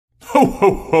Ho,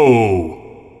 ho, ho!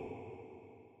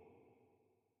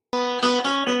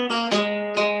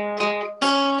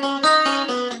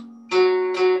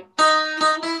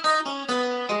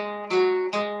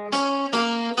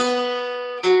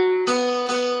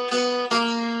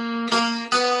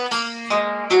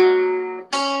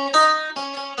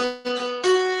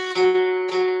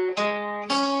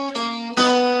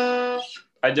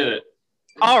 I did it.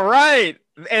 All right.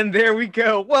 And there we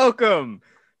go. Welcome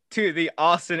to the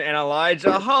Austin and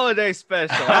Elijah holiday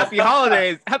special. Happy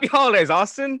holidays. Happy holidays,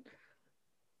 Austin.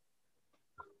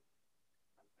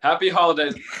 Happy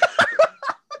holidays.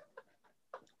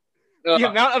 The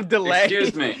amount of delay.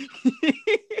 Excuse me.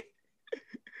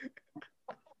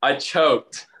 I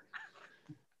choked.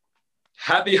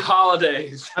 Happy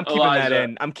holidays, I'm keeping Elijah. that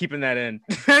in. I'm keeping that in.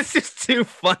 That's just too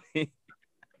funny.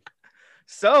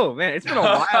 So, man, it's been a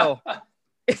while.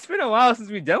 It's been a while since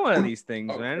we've done one of these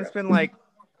things, man. It's been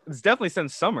it's definitely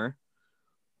since summer.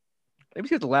 Maybe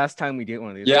it's the last time we did one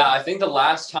of these. Yeah, I think the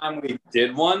last time we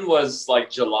did one was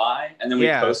like July, and then we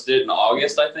posted it in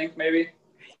August, I think, maybe.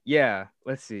 Yeah,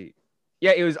 let's see.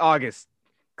 Yeah, it was August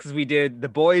because we did the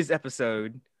boys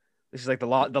episode. This is like the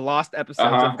lost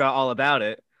episodes. I forgot all about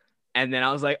it. And then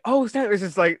I was like, oh, snap, there's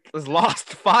just like this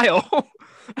lost file.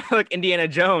 Like Indiana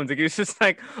Jones. Like it was just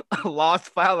like a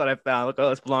lost file that I found. Look, oh,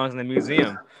 this belongs in the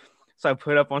museum. So I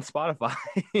put it up on Spotify.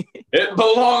 It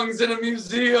belongs in a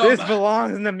museum. This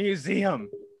belongs in the museum.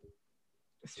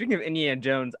 Speaking of Indiana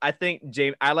Jones, I think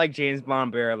I like James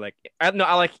Bond better.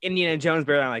 I like Indiana Jones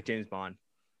better than I like James Bond.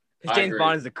 Because James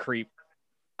Bond is a creep.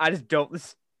 I just don't.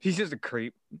 He's just a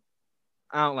creep.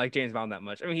 I don't like James Bond that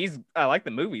much. I mean, I like the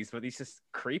movies, but he's just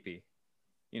creepy.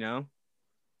 You know?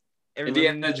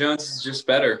 Indiana Jones is just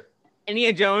better.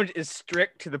 Indiana Jones is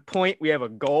strict to the point. We have a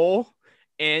goal.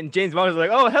 And James Bond is like,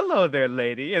 oh, hello there,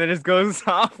 lady. And then just goes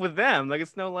off with them. Like,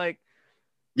 it's no like.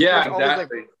 Yeah,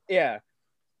 exactly. Yeah.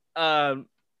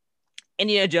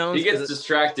 Indiana Jones. He gets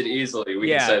distracted easily. We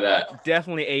can say that.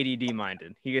 Definitely ADD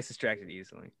minded. He gets distracted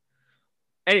easily.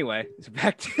 Anyway, so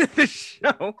back to the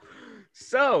show.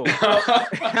 So, how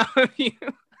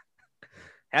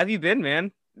have you been,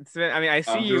 man? It's been, I mean, I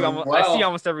see you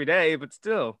almost every day, but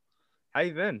still, how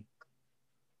you been?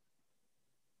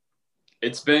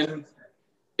 It's been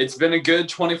a good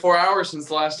 24 hours since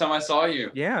the last time I saw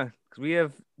you. Yeah, because we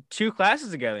have 2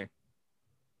 classes together.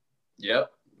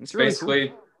 Yep. It's really basically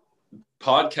cool.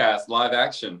 Podcast live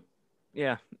action.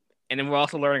 Yeah. And then we're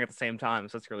also learning at the same time,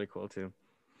 so that's really cool too.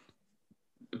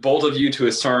 Bold of you to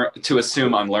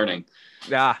assume I'm learning.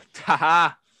 Yeah,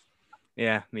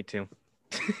 me too.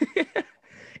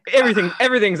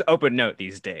 Everything's open note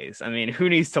these days. I mean, who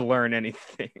needs to learn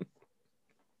anything?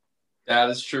 That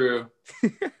is true.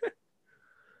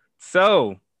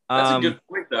 So that's a good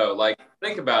point, though. Like,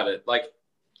 think about it. Like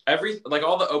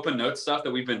all the open note stuff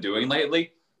that we've been doing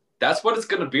lately. That's what it's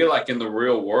going to be like in the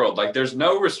real world. Like, there's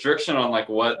no restriction on like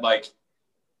what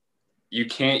you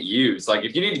can't use. Like,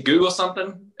 if you need to Google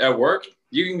something at work,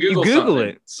 you can Google something.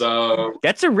 It. So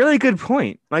that's a really good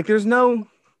point. Like, there's no.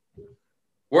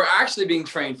 We're actually being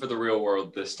trained for the real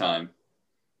world this time.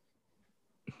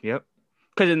 Yep.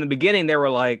 Because in the beginning, they were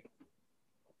like,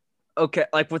 okay,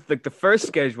 like with the first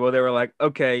schedule, they were like,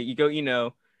 okay, you go,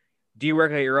 do you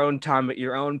work at your own time, at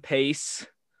your own pace?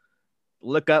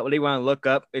 Look up what do you want to look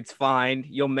up. It's fine.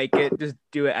 You'll make it. Just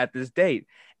do it at this date.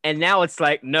 And now it's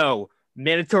like, no,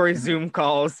 mandatory Zoom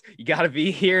calls. You got to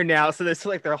be here now. So there's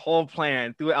like their whole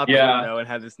plan, threw it out the window and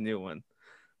have this new one.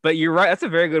 But you're right. That's a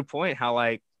very good point. How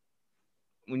like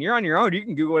when you're on your own, you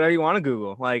can Google whatever you want to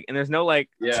Google. Like, and there's no like,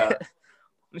 I'm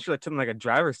sure like something like a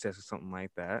driver's test or something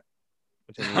like that.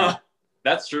 Which I mean,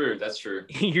 That's true.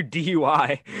 Your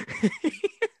DUI.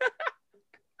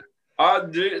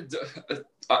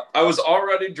 I was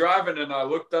already driving and I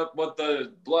looked up what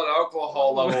the blood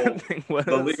alcohol level,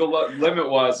 the legal limit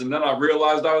was, and then I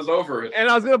realized I was over it. And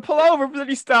I was going to pull over, but then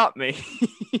he stopped me.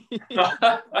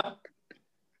 But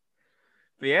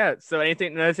yeah, so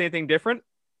notice anything different?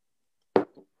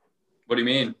 What do you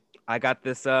mean? I got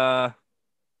this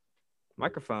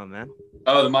microphone, man.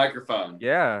 Oh, the microphone.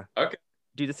 Yeah. Okay.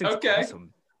 Dude, this thing's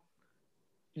awesome.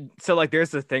 So like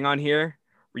there's a thing on here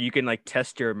where you can like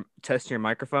test your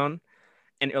microphone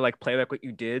and it'll like play like what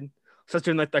you did. So I was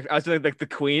doing I was doing like the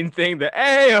Queen thing,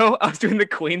 I was doing the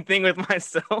Queen thing with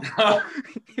myself. I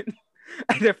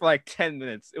did it for like 10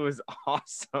 minutes. It was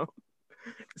awesome.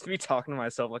 Just me talking to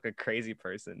myself like a crazy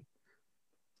person.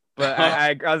 But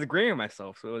I was agreeing with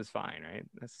myself, so it was fine, right?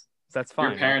 That's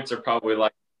fine. Your parents are probably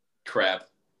like, crap.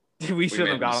 We shouldn't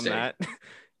have gotten that.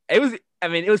 It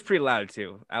was pretty loud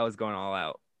too. I was going all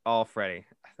out, all Freddy.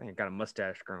 I think I got a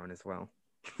mustache growing as well.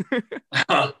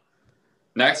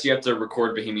 Next, you have to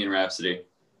record Bohemian Rhapsody.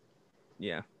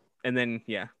 Yeah. And then,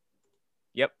 yeah.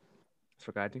 Yep. That's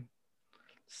what I do.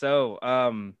 So,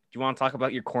 do you want to talk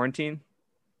about your quarantine?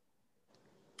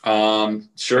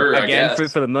 Sure, I Again,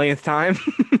 guess. for the millionth time?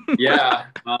 Yeah.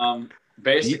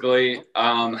 Basically,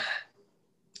 our,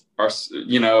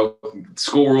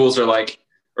 school rules are like,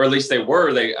 or at least they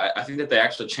were, I think that they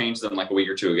actually changed them like a week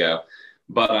or two ago.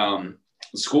 But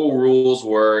school rules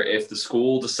were if the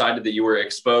school decided that you were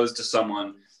exposed to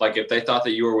someone, like if they thought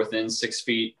that you were within 6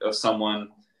 feet of someone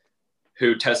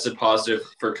who tested positive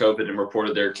for COVID and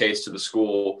reported their case to the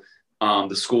school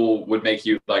would make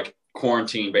you like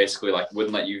quarantine, basically, like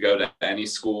wouldn't let you go to any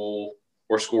school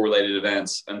or school related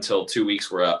events until 2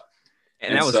 weeks were up.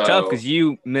 And that was tough because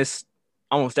you missed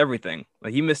almost everything.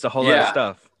 Like you missed a whole lot of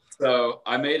stuff. So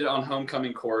I made it on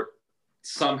homecoming court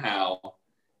somehow,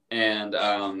 and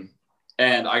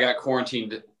I got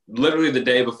quarantined literally the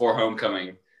day before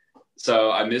homecoming.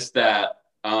 So I missed that.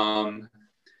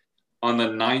 On the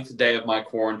 9th day of my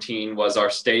quarantine was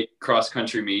our state cross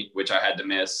country meet, which I had to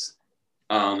miss.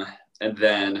 And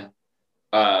then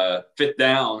Fifth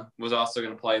Down was also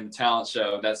going to play in the talent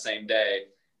show that same day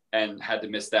and had to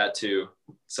miss that too.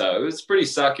 So it was pretty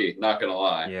sucky, not going to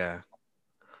lie. Yeah.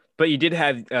 But you did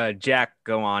have Jack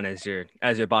go on as your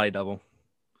body double.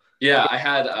 Yeah, I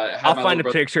had I'll find a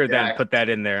picture Jack. then put that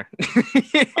in there.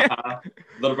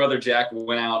 Little brother Jack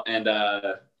went out and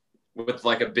with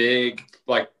like a big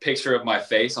like picture of my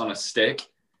face on a stick,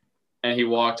 and he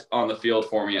walked on the field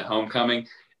for me at homecoming.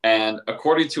 And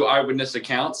according to eyewitness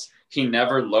accounts, he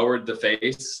never lowered the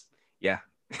face. Yeah.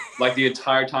 Like the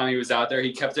entire time he was out there,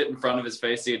 he kept it in front of his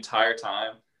face the entire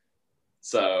time.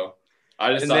 So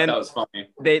I just thought that was funny.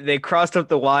 They crossed up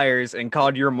the wires and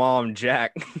called your mom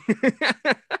Jack.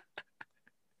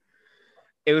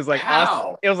 It was like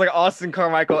Austin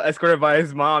Carmichael escorted by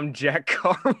his mom, Jack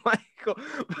Carmichael.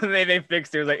 But they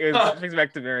fixed it. It was like it was fixed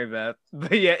back to Mary Beth.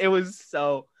 But yeah, it was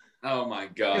so. Oh my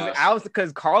gosh!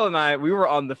 Because Carl and I we were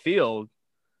on the field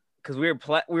because we were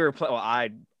playing. Well,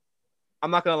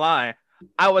 I'm not gonna lie,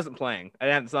 I wasn't playing. I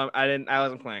didn't have the song. I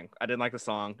wasn't playing. I didn't like the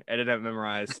song. I didn't have it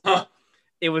memorized.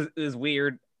 It was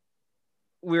weird.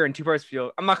 We were in two parts of the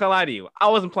field. I'm not gonna lie to you. I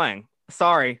wasn't playing.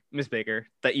 Sorry, Miss Baker,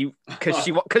 that you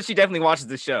because she definitely watches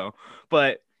the show.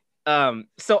 But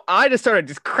so I just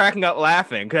started cracking up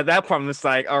laughing because at that point I'm just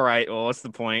like, all right, well, what's the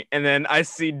point? And then I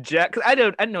see Jack because I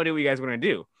had no idea what you guys were gonna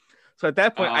do. So at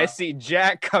that point I see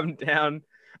Jack come down.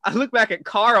 I look back at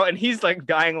Carl and he's like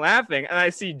dying laughing, and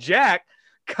I see Jack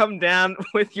come down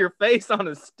with your face on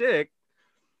a stick.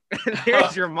 And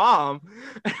there's your mom.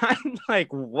 And I'm like,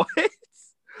 what?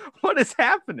 What is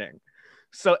happening?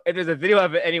 So if there's a video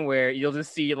of it anywhere, you'll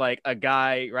just see like a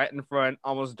guy right in front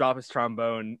almost drop his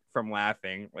trombone from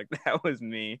laughing. Like that was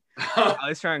me.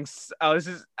 I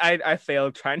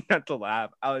failed trying not to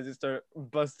laugh. I was just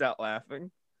bust out laughing.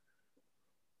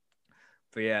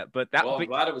 But yeah, I'm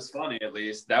glad it was funny at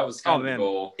least. That was kind of the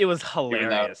goal. It was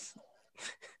hilarious.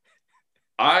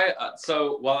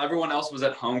 So while everyone else was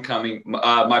at homecoming,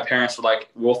 my parents were like,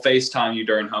 we'll FaceTime you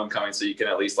during homecoming so you can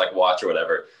at least like watch or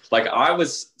whatever. Like I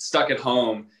was stuck at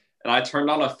home and I turned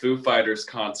on a Foo Fighters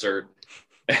concert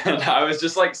and I was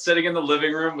just like sitting in the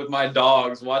living room with my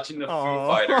dogs watching the Foo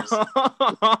Fighters.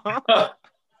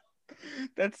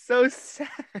 That's so sad.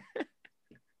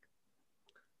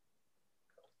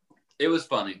 It was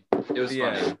funny. It was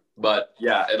funny. But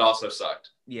yeah, it also sucked.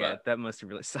 Yeah, that must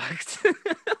have really sucked.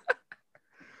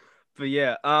 But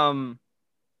yeah,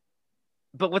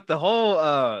 but with the whole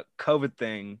COVID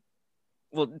thing,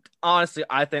 well, honestly,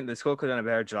 I think the school could have done a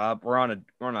better job. We're on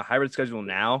a hybrid schedule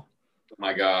now. Oh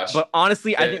my gosh! But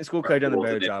honestly, I think the school could have done a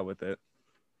better job with it.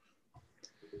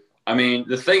 I mean,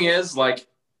 the thing is, like,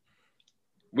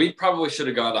 we probably should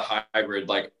have gone to hybrid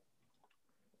like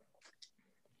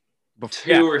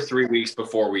 2 or 3 weeks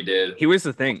before we did. Here's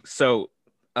the thing. So,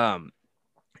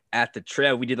 at the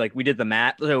trail, we did the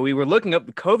math. So we were looking up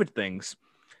the COVID things,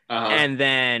 and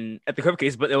then at the COVID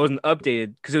case, but it wasn't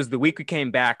updated because it was the week we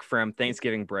came back from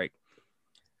Thanksgiving break,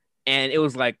 and it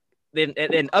was like then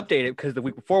updated because the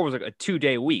week before was like a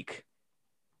 2-day week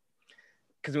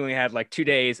because we only had like 2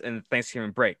 days and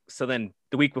Thanksgiving break. So then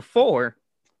the week before,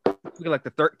 like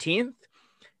the 13th,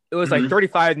 it was like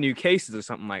 35 new cases or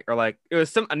something it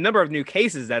was a number of new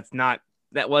cases that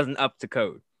wasn't up to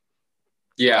code.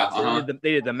 Yeah, so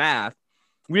they did the math.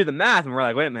 We did the math, and we're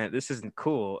like, "Wait a minute, this isn't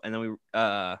cool." And then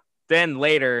then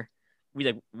later,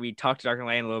 we talked to Dr.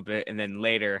 Lane a little bit, and then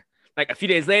later, like a few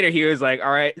days later, he was like, "All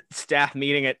right, staff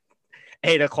meeting at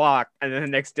 8:00," and then the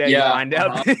next day, you find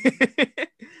out, and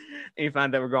you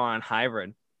find that we're going on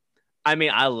hybrid. I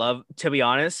mean, to be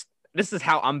honest, this is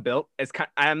how I'm built. It's kind.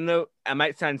 I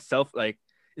might sound it's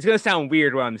gonna sound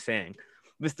weird what I'm saying.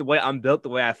 This is the way I'm built, the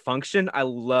way I function. I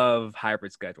love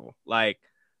hybrid schedule. Like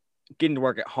getting to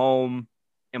work at home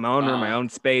in my own room, my own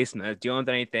space, and dealing with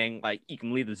anything. Like you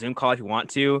can leave the Zoom call if you want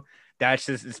to. That's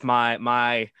just it's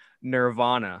my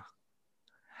nirvana.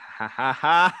 Ha ha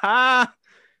ha ha.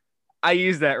 I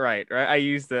use that right? I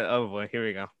use the oh boy, here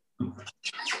we go.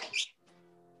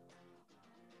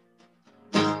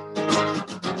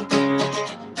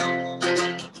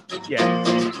 Yeah.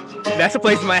 That's a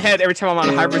place in my head every time I'm on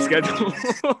a hybrid schedule.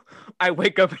 I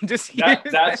wake up and just hear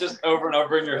that's just over and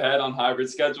over in your head on hybrid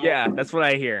schedule. Yeah, that's what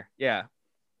I hear. Yeah.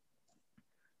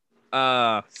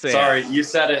 Sorry, you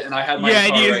said it and I had my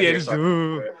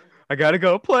I gotta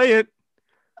go play it.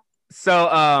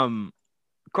 So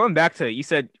going back to you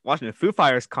said watching the Foo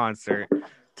Fighters concert.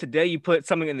 Today you put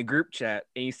something in the group chat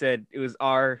and you said it was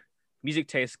our music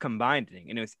taste combining,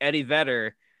 and it was Eddie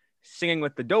Vedder singing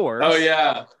with the Doors. Oh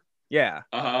yeah. Yeah.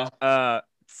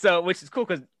 So which is cool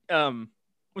because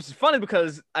which is funny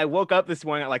because I woke up this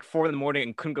morning at like 4 a.m.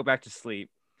 and couldn't go back to sleep.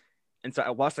 And so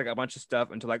I watched like a bunch of stuff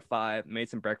until like 5, made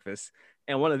some breakfast.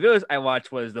 And one of the videos I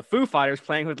watched was the Foo Fighters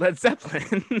playing with Led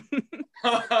Zeppelin.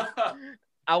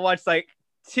 I watched like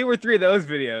 2 or 3 of those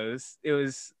videos. It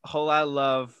was a Whole Lot of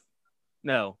Love.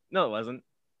 No, it wasn't.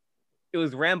 It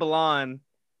was Ramble On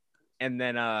and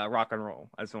then Rock and Roll.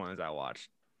 That's the ones I watched.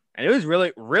 And it was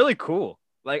really, really cool.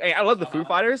 Like I love the Foo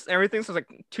Fighters and everything. So it's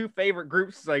like 2 favorite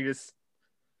groups. Like it's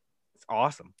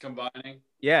awesome. Combining.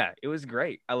 Yeah, it was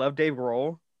great. I love Dave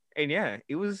Grohl. And yeah,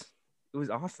 it was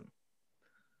awesome.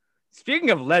 Speaking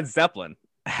of Led Zeppelin,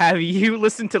 have you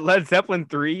listened to Led Zeppelin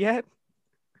 3 yet?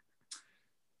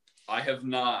 I have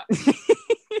not.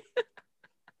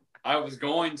 I was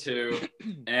going to,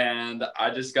 and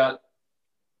I just got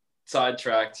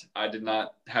sidetracked. I did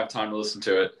not have time to listen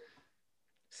to it.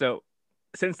 So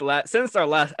since our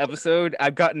last episode,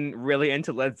 I've gotten really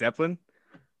into Led Zeppelin.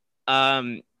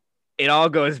 It all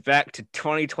goes back to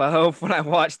 2012 when I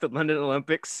watched the London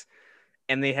Olympics,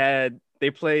 and they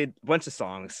played a bunch of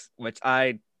songs, which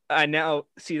I now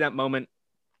see that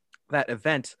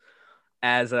event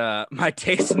as my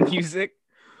taste in music.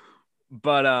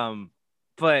 But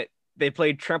they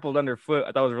played Trampled Underfoot.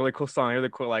 I thought it was a really cool song, really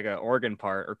cool like an organ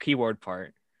part or keyboard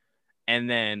part. And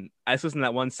then I just listened to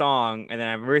that one song, and then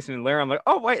I recently learned, I'm like,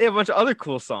 oh, wait, they have a bunch of other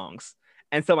cool songs.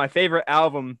 And so my favorite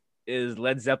album is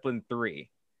Led Zeppelin 3.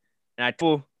 And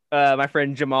my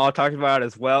friend Jamal talked about it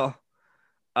as well.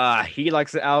 He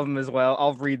likes the album as well.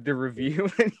 I'll read the review.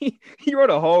 he wrote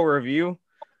a whole review,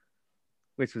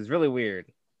 which was really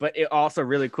weird, but it also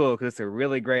really cool because it's a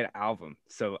really great album.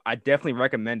 So I definitely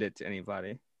recommend it to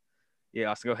anybody. Yeah, I'll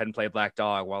also go ahead and play Black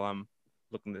Dog while I'm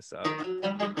looking this up.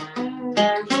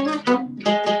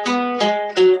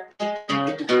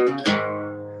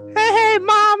 Hey,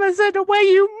 mama said the way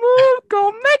you move,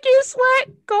 gonna make you sweat,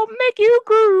 gonna make you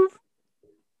groove.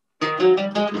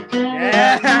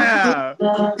 Yeah.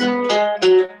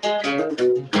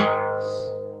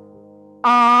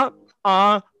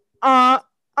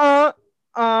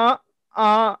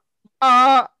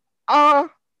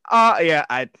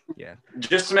 Yeah.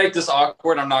 Just to make this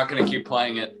awkward, I'm not gonna keep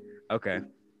playing it. Okay.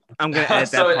 I'm gonna edit that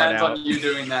so part it ends out. on you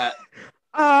doing that.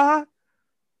 All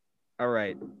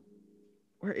right.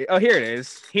 Oh, here it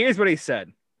is. Here's what he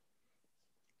said.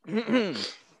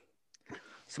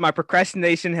 So my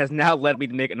procrastination has now led me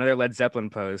to make another Led Zeppelin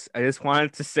post. I just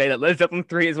wanted to say that Led Zeppelin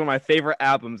 3 is one of my favorite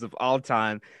albums of all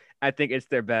time. I think it's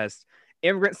their best.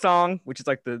 Immigrant Song, which is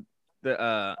like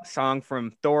the song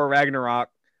from Thor Ragnarok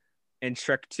and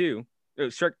Shrek 2.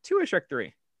 Shrek 2 or Shrek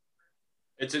 3?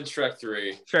 It's in Shrek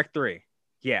 3. Shrek 3.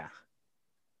 Yeah.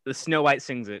 The Snow White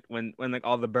sings it when like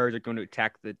all the birds are going to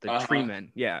attack the tree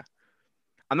men. Yeah.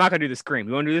 I'm not going to do the scream.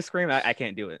 You want to do the scream? I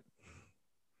can't do it.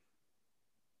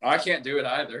 I can't do it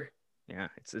either. Yeah,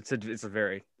 it's a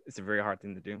very hard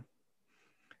thing to do.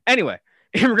 Anyway,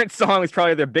 Immigrant Song is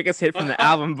probably their biggest hit from the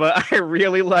album, but I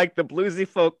really like the bluesy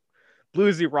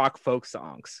rock folk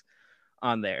songs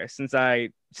on there. Since I've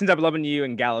been loving you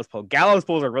and Gallows Pole. Gallows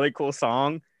Pole is a really cool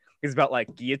song. It's about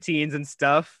like guillotines and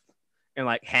stuff and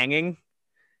like hanging,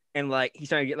 and like he's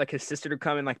trying to get like his sister to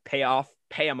come and like pay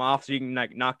him off so you can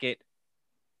like not get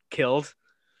killed.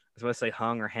 I was going to say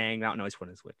hung or hang. I don't know which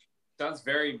one is which. Sounds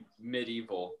very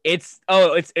medieval. It's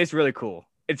really cool.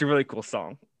 It's a really cool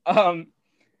song.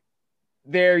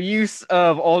 Their use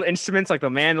of old instruments like the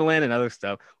mandolin and other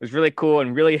stuff was really cool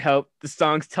and really helped the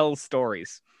songs tell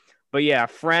stories. But yeah,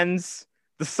 Friends,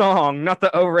 the song, not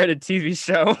the overrated TV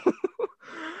show.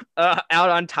 Out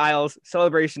on Tiles,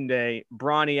 Celebration Day,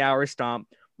 Brawny Hour Stomp.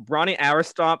 Brawny Hour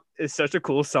Stomp is such a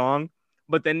cool song,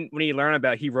 But then when you learn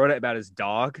he wrote it about his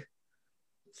dog.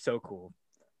 So cool.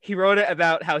 He wrote it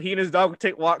about how he and his dog would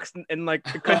take walks in like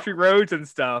the country roads and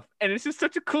stuff. And it's just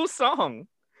such a cool song.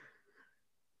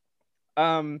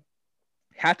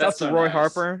 Hats off to Roy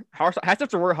Harper. Hats off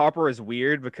to Roy Harper is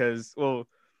weird because, well,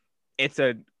 it's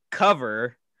a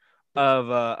cover of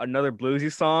another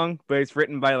bluesy song, but it's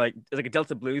written by it's like a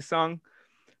Delta blues song,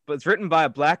 but it's written by a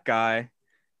black guy,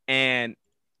 and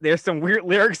there's some weird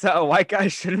lyrics that a white guy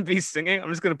shouldn't be singing. I'm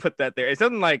just gonna put that there. It's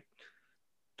nothing like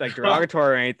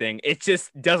derogatory or anything. It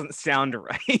just doesn't sound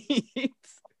right.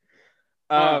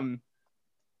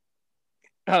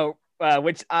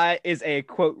 Which is a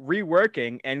quote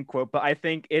reworking end quote, but I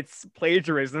think it's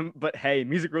plagiarism. But hey,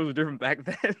 music rules were different back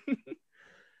then.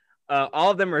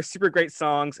 All of them are super great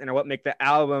songs and are what make the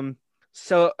album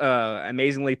so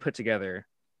amazingly put together.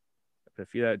 But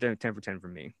if you 10 for 10 for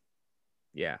me.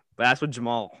 Yeah, but that's what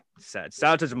Jamal said.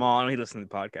 Shout out to Jamal. I know he listened to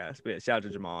the podcast, but yeah, shout out to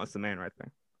Jamal. It's the man right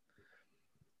there.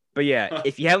 But yeah,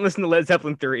 if you haven't listened to Led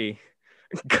Zeppelin 3,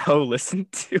 go listen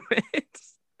to it.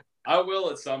 I will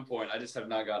at some point. I just have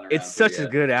not gotten around. It's such a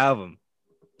good album.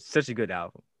 Such a good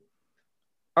album.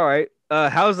 All right.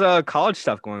 How's college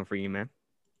stuff going for you, man?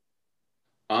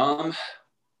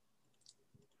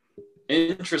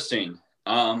 Interesting.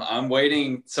 I'm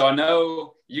waiting. So I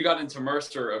know you got into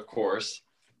Mercer, of course.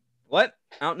 What?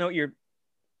 I don't know what you're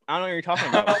talking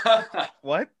about.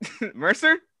 What?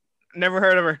 Mercer? Never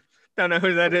heard of her. Don't know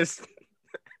who that is.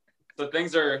 So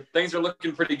things are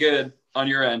looking pretty good on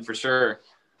your end for sure.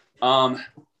 I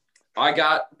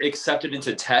got accepted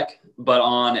into tech, but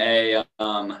on a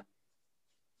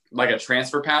like a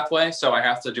transfer pathway. So I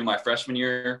have to do my freshman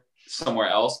year somewhere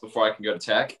else before I can go to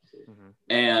tech.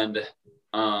 And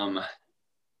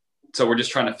so we're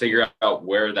just trying to figure out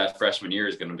where that freshman year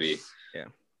is going to be. Yeah.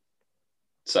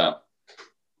 So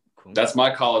cool. That's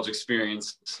my college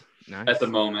experience at the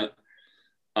moment.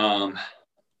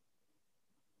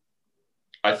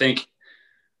 I think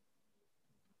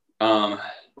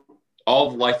all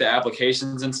of, like, the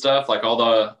applications and stuff, like all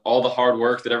the hard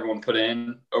work that everyone put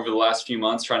in over the last few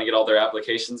months trying to get all their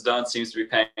applications done seems to be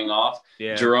paying off.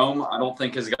 Yeah. Jerome, I don't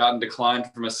think has gotten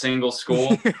declined from a single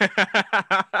school.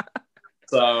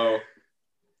 So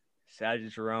shout out to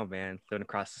Jerome, man, living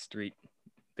across the street.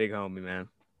 Big homie, man.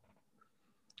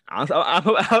 I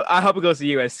hope it goes to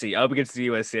USC. I hope it gets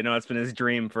to USC. I know it's been his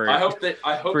dream for I hope that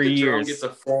years. Jerome gets a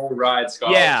full ride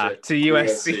scholarship. Yeah, to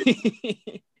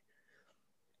USC.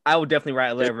 I will definitely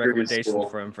write a letter of recommendation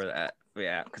for him for that. But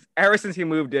yeah, because ever since he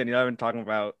moved in, I've been talking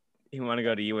about he want to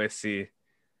go to USC.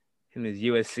 In his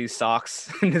USC socks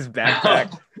in his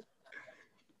backpack.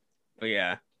 But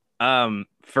yeah,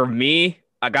 for me,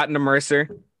 I got into Mercer,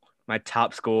 my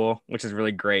top school, which is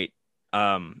really great.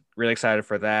 Really excited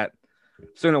for that.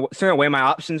 So gonna weigh my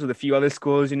options with a few other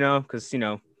schools, because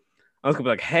I was gonna be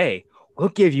like, hey, we'll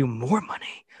give you more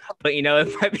money, but it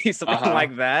might be something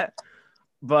like that.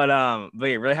 But yeah,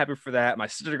 really happy for that. My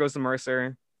sister goes to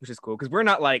Mercer, which is cool because we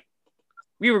have a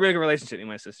really good relationship with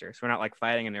my sister, so we're not like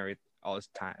fighting and all this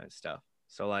time and stuff.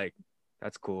 So like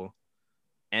that's cool.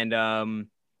 And the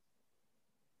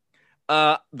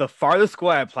farthest school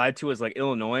I applied to was like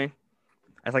Illinois.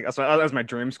 That was my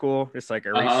dream school, just like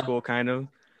a race school kind of.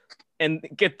 And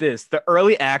get this, the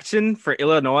early action for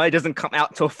Illinois doesn't come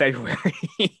out till February.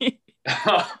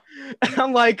 And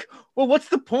I'm like, well, what's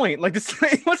the point? Like,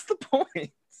 what's the point?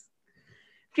 You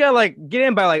gotta like get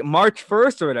in by like March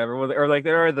 1st or whatever, or like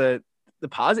there the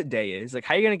deposit day is. Like,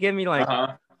 how are you gonna give me like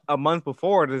a month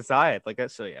before to decide? Like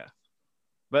that's so yeah.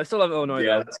 But I still love Illinois.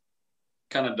 Yeah, though. that's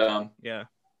kind of dumb. Yeah.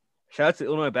 Shout out to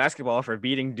Illinois basketball for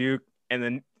beating Duke, and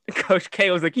then Coach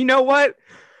K was like, you know what?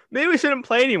 Maybe we shouldn't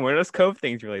play anymore. This COVID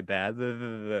thing's really bad.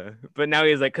 But now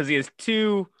he's like, because he has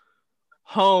 2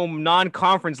 home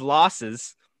non-conference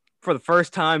losses for the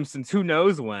first time since who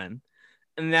knows when.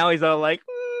 And now he's all like,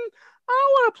 I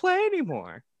don't want to play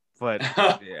anymore. But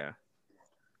yeah.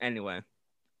 Anyway.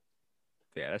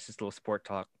 Yeah, that's just a little sport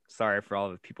talk. Sorry for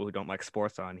all the people who don't like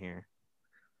sports on here.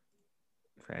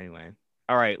 But anyway.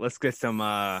 All right, let's get some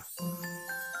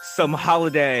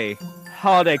holiday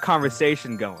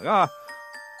conversation going.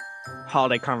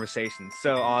 Holiday conversations.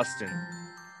 So Austin,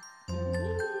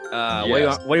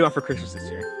 Yes. what do you want for Christmas this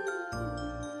year?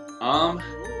 I'll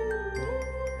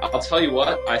tell you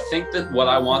what. I think that what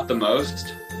I want the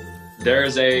most,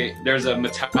 there's a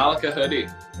Metallica hoodie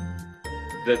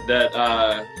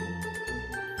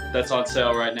that's on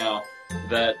sale right now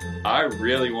that I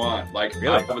really want. Like,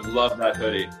 really? I would love that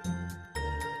hoodie.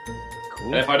 Cool.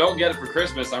 And if I don't get it for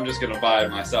Christmas, I'm just gonna buy it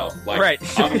myself. Like,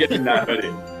 right. I'm getting that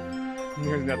hoodie.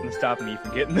 There's nothing stopping you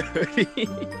from getting the hoodie.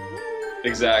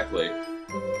 Exactly.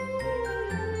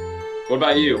 What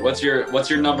about you? What's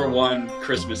your number one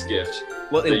Christmas gift?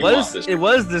 Well, it was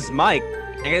this mic.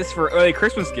 I guess for early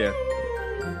Christmas gift.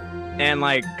 And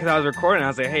like, cause I was recording, I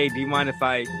was like, "Hey, do you mind if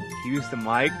I use the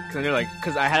mic?" Cause they're like,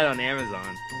 cause I had it on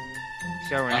Amazon.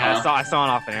 I saw it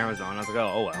off on Amazon. I was like,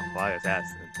 "Oh well, I guess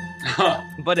that's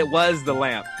it." But it was the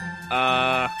lamp.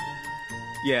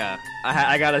 Yeah,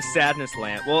 I got a sadness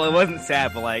lamp. Well, it wasn't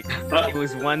sad, but like, it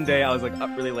was one day I was like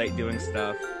up really late doing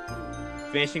stuff,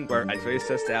 finishing work. I was really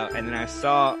stressed out, and then I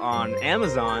saw on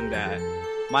Amazon that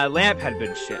my lamp had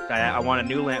been shipped. I want a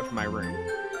new lamp for my room.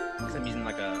 Because I'm using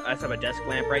I just have a desk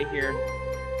lamp right here.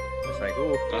 Just like,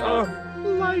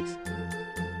 light.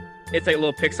 It's like a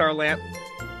little Pixar lamp.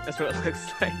 That's what it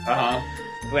looks like.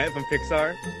 Lamp from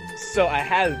Pixar. So I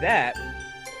have that,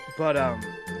 but I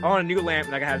want a new lamp,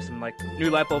 and I can have some like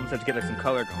new light bulbs to get like some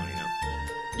color going, you know.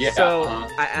 Yeah. So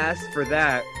I asked for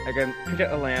that. I can pick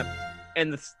up a lamp,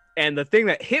 and the thing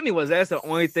that hit me was that's the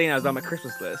only thing that was on my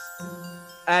Christmas list.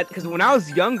 Because when I was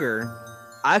younger,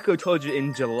 I could have told you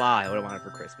in July what I wanted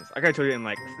for Christmas. I could have told you in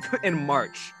like in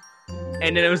March,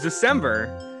 and then it was December,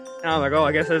 and I was like, "Oh,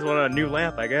 I guess I just wanted a new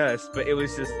lamp, I guess." But it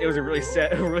was a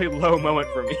really low moment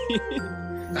for me.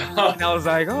 And I was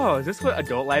like, "Oh, is this what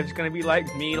adult life is gonna be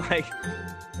like? Me like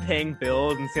paying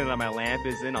bills and seeing that my lamp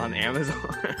is in on Amazon?"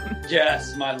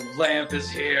 Yes, my lamp is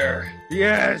here.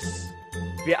 Yes.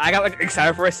 Yeah, I got like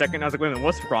excited for a second. I was like, "Wait a minute,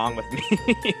 what's wrong with me?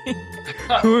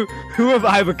 who have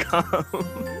I become?"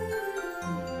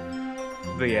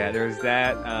 But yeah, there was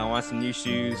that. I want some new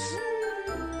shoes,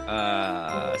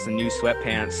 some new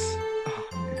sweatpants.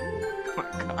 Oh my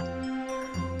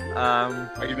god.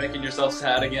 Are you making yourself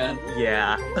sad again?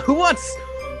 Yeah. Who wants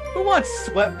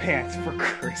sweatpants for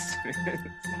Christmas?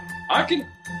 I can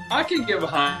get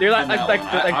behind. They're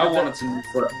I wanted some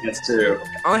sweatpants too.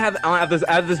 I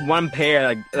have this one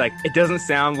pair. Like it doesn't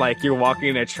sound like you're walking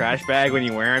in a trash bag when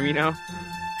you wear them, you know.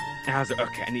 And I was like,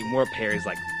 okay, I need more pairs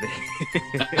like this.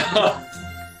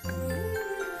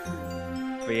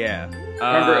 But yeah.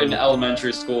 I remember in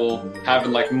elementary school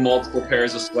having like multiple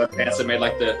pairs of sweatpants that made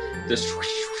like this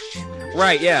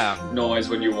right, yeah, noise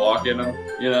when you walk in them,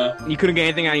 you know? You couldn't get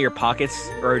anything out of your pockets,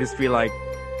 or just be like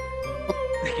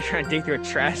you're trying to dig through a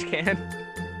trash can.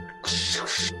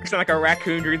 Sound like a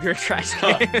raccoon digging through a trash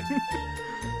can.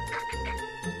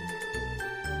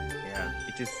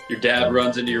 Your dad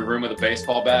runs into your room with a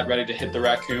baseball bat ready to hit the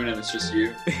raccoon, and it's just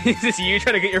you. Is this you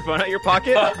trying to get your phone out of your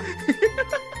pocket?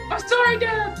 I'm sorry,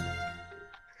 Dad.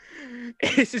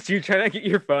 It's just you trying to get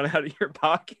your phone out of your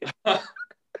pocket. There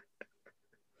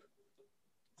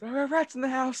are rats in the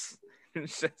house.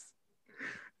 It's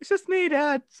just me,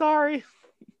 Dad. Sorry.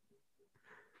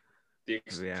 The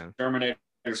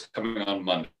Exterminator's coming on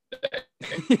Monday.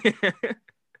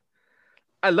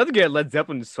 I'd love to get a Led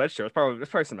Zeppelin sweatshirt. That's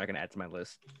probably something I can add to my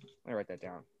list. Let me write that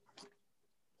down.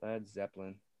 Led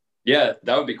Zeppelin. Yeah,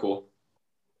 that would be cool.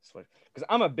 Because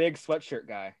I'm a big sweatshirt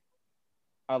guy.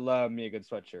 I love me a good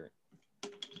sweatshirt.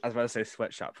 I was about to say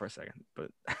sweatshop for a second, but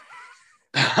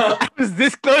I was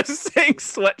this close to saying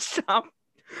sweatshop.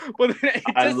 Well,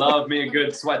 I love me a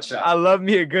good sweatshop. I love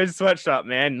me a good sweatshop,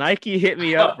 man. Nike hit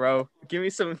me up, bro. Give me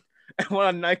some. I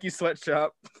want a Nike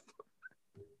sweatshop.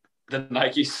 The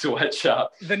Nike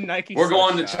sweatshop. The Nike. We're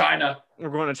going to China. We're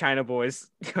going to China, boys.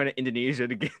 Going to Indonesia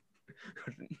to get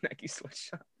Nike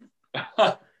sweatshop.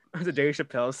 It was a Dave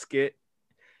Chappelle skit.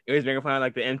 He was making fun of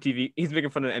like the MTV. He's making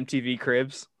fun of MTV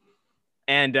Cribs,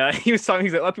 and he was talking.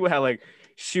 He's like, a lot of people have like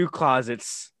shoe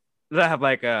closets. That have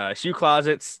like shoe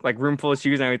closets, like room full of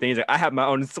shoes and everything. He's like, I have my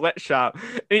own sweatshop,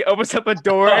 and he opens up a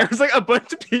door, and there's like a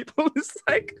bunch of people just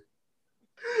like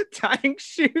tying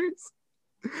shoes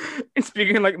and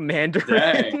speaking like Mandarin.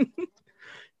 Dang.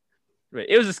 Right.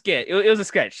 It was a skit. It was a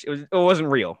sketch. It wasn't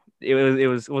real. It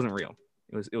wasn't real.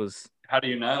 It was. How do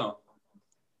you know?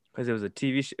 Because it was a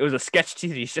TV show. It was a sketch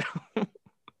TV show.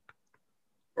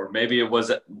 Or maybe it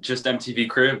was just MTV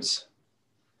Cribs.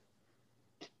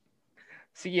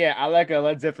 So yeah, I like a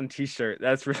Led Zeppelin T-shirt.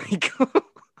 That's really cool.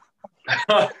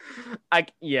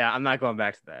 I'm not going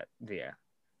back to that. But yeah.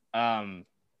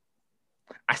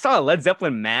 I saw a Led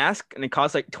Zeppelin mask and it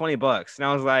cost like $20, and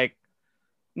I was like,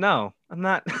 no, I'm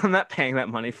not paying that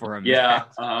money for a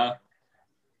mask. Yeah.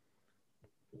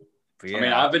 Yeah. I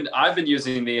mean, I've been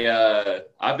using the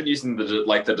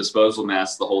disposable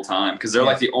masks the whole time because they're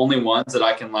like the only ones that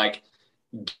I can like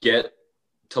get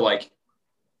to like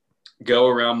go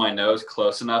around my nose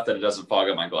close enough that it doesn't fog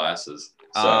up my glasses.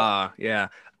 So. Yeah.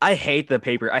 I hate the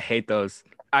paper. I hate those.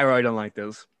 I really don't like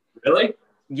those. Really?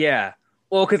 Yeah.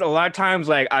 Well, because a lot of times,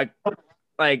 like I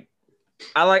like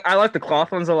the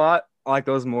cloth ones a lot. I like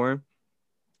those more.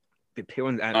 the pay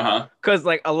ones, Uh-huh. because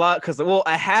like a lot, because well,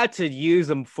 I had to use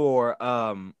them for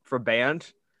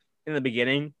band in the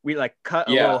beginning. We like cut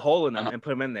a little hole in them and put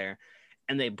them in there,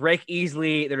 and they break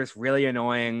easily. They're just really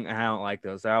annoying, and I don't like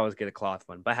those. I always get a cloth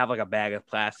one, but I have like a bag of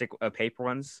plastic paper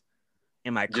ones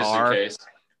in my car. Just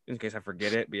in case I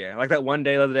forget it. But yeah, like that one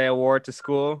day the other day I wore it to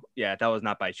school. Yeah, that was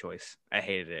not by choice. I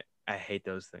hated it. I hate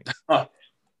those things.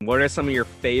 What are some of your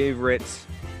favorites?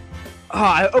 Oh,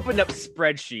 I opened up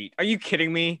spreadsheet. Are you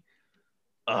kidding me?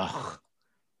 Ugh.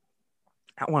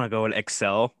 I want to go in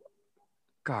Excel.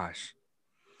 Gosh.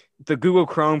 The Google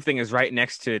Chrome thing is right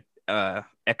next to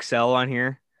Excel on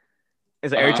here.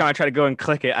 It's like every time I try to go and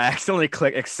click it, I accidentally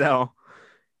click Excel.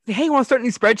 Hey, you want to start a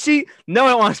new spreadsheet? No, I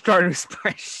don't want to start a new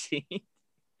spreadsheet.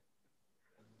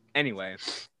 Anyway,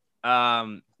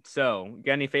 so you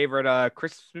got any favorite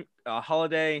Christmas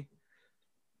holiday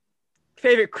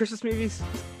favorite Christmas movies?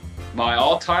 My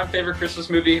all-time favorite Christmas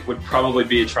movie would probably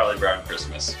be Charlie Brown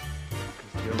Christmas.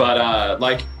 But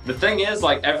like the thing is,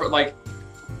 like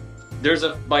there's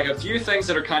a few things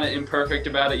that are kind of imperfect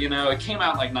about it. You know, it came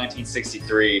out in like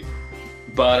 1963,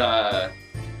 but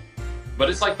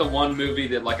it's like the one movie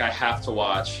that like I have to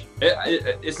watch.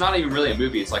 It's not even really a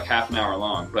movie. It's like half an hour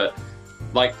long, but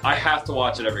like I have to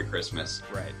watch it every Christmas.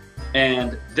 Right.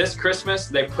 And this Christmas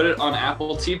they put it on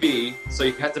Apple TV, so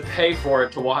you have to pay for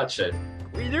it to watch it.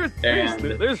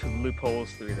 There's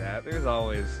loopholes through that. There's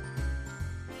always,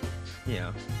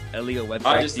 illegal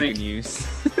websites you can use.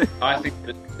 I think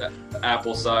that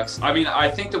Apple sucks. I mean,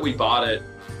 I think that we bought it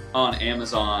on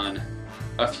Amazon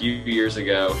a few years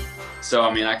ago, so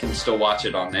I mean, I can still watch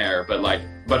it on there.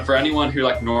 But for anyone who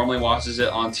like normally watches it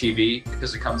on TV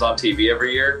because it comes on TV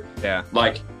every year,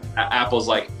 like Apple's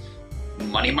like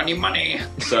money, money, money.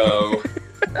 So,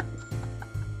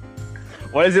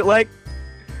 what is it like?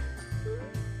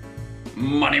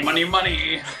 Money, money,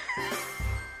 money.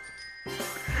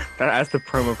 That's the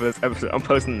promo for this episode. I'm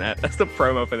posting that. That's the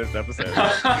promo for this episode.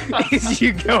 Is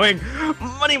you going,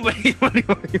 money, money, money,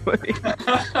 money, money.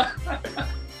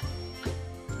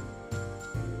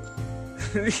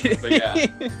 But yeah,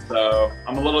 so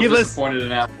I'm a little disappointed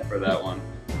in Apple for that one.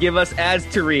 Give us ads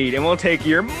to read, and we'll take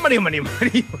your money, money,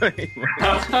 money, money, money.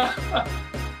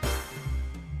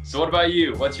 So what about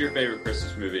you? What's your favorite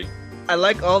Christmas movie? I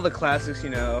like all the classics,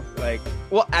 actually,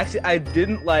 I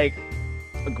didn't like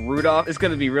Rudolph. It's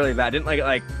gonna be really bad. I didn't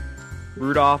like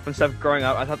Rudolph and stuff growing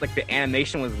up. I thought like the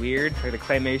animation was weird, like the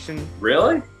claymation.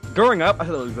 Really? Growing up, I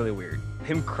thought it was really weird.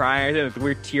 Him crying, the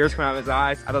weird tears coming out of his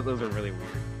eyes. I thought those were really weird.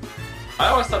 I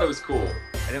always thought it was cool.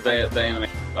 The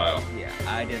animation style. Yeah,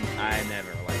 I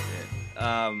never liked it.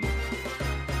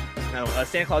 No,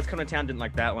 Santa Claus Coming to Town didn't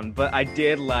like that one, but I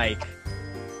did like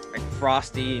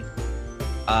Frosty.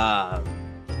 All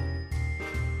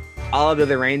of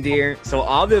the Reindeer. So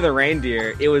All of the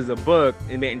Reindeer, it was a book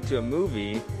and made into a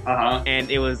movie. And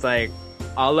it was like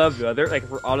all of the other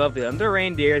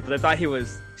reindeer, but I thought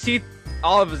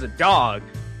Olive was a dog,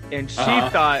 and she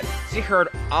thought she heard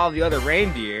all the other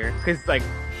reindeer because like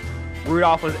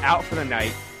Rudolph was out for the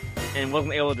night and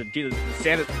wasn't able to do the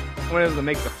Santa, wasn't able to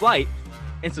make the flight,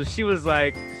 and so she was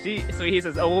like, so he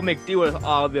says, oh, we'll make do with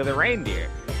all the other reindeer.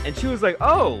 And she was like,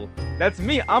 oh, that's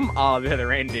me. I'm all the other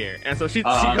reindeer. And so she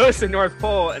goes to North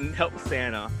Pole and helps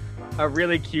Santa. A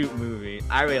really cute movie.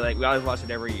 I really like. We always watch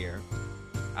it every year.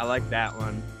 I like that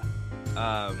one.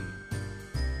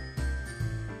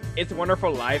 It's a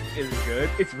Wonderful Life is good.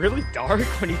 It's really dark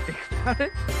when you think about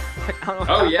it. Like, I don't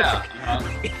know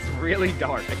it's really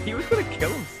dark. Like, he was gonna kill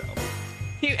himself.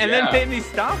 Then he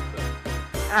stopped him.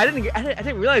 I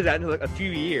didn't realize that until like a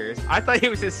few years. I thought he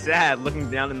was just sad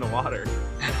looking down in the water.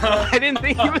 I didn't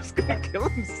think he was gonna kill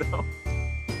himself.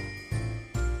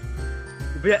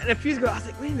 But yeah, and a few years ago, I was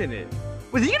like, wait a minute,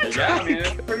 was he gonna try? Yeah, man,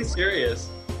 it's pretty serious.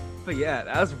 But yeah,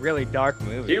 that was a really dark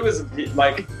movie. He was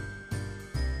like,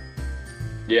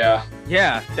 yeah,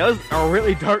 that was a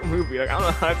really dark movie. Like, I don't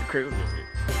know how it's a Christmas movie.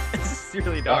 It's just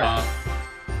really dark.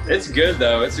 It's good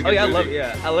though. It's a good movie.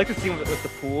 I like the scene with the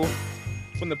pool.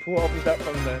 When the pool opens up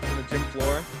from the gym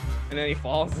floor, and then he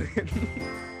falls in.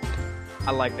 I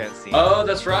like that scene. Oh,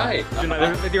 that's right.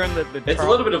 They're in the it's a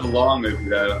little bit of a long movie,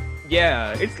 though.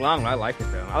 Yeah, it's long, but I like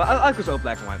it, though. I like those old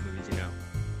black and white movies,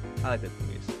 I like those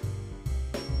movies.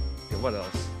 Okay, what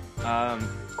else?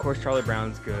 Of course, Charlie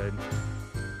Brown's good.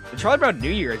 The Charlie Brown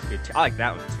New Year is good, too. I like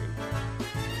that one,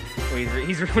 too.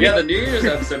 The New Year's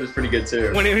episode is pretty good,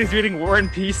 too. When he's reading War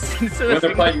and Peace. When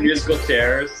they're playing musical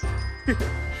chairs.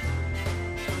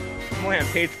 I'm only on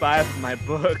page 5 of my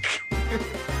book.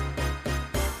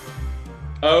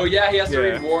 Oh yeah, he has to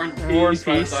read War and Peace. War and Peace.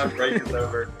 By the time break is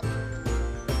over.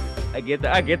 I get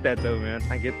that though, man.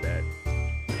 I get that.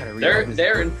 Gotta read all this.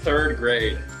 They're in 3rd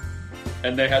grade,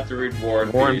 and they have to read War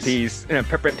and Peace. And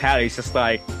Pepper Patty's just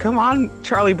like, come on,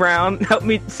 Charlie Brown, help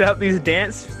me set up these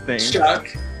dance things. Chuck.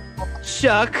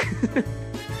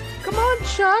 Come on,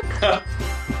 Chuck.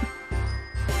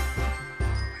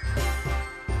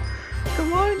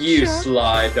 Come on, You Chuck.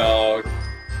 sly dog.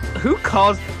 Who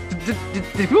calls? Did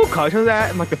people call each other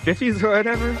that in like the 50s or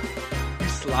whatever? You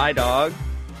sly dog.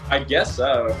 I guess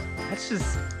so. That's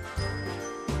just.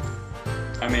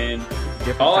 I mean,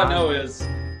 different all time. I know is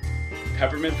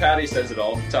Peppermint Patty says it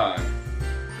all the time.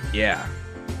 Yeah.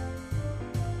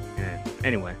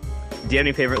 Anyway, do you have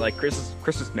any favorite like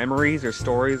Christmas memories or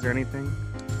stories or anything?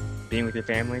 Being with your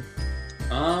family.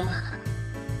 I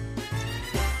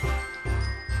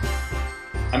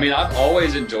mean, I've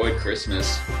always enjoyed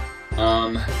Christmas.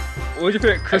 What was your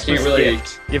favorite Christmas really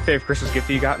gift? Your favorite Christmas gift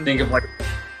you gotten? Think of like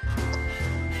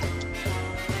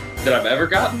that I've ever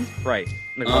gotten. Right.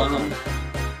 Like, all time.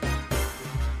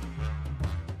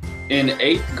 In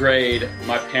 8th grade,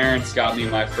 my parents got me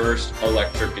my first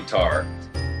electric guitar,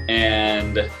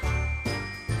 and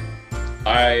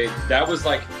that was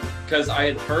like, because I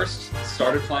had first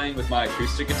started playing with my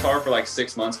acoustic guitar for like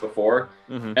 6 months before,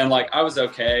 and like I was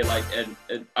okay, like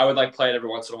and I would like play it every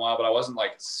once in a while, but I wasn't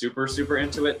like super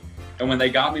into it. And when they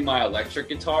got me my electric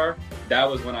guitar, that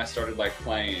was when I started like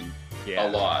playing a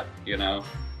lot, you know.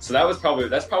 So that's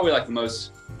probably like the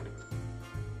most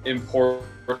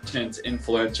important,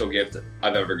 influential gift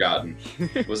I've ever gotten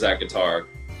was that guitar.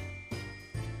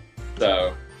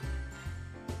 So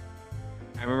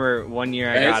I remember one year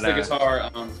and I got it's the guitar.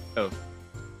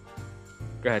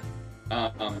 Go ahead.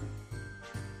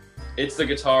 It's the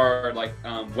guitar like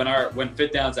when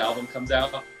Fit Down's album comes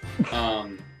out.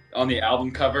 On the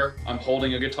album cover, I'm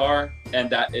holding a guitar,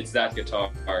 and it's that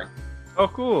guitar. Oh,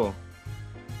 cool.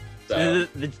 So, I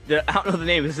don't know the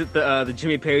name. Is it the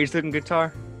Jimmy Page looking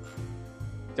guitar?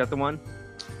 Is that the one?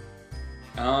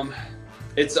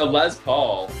 it's a Les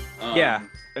Paul. Yeah,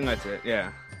 I think that's it.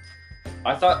 Yeah.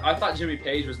 I thought Jimmy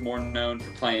Page was more known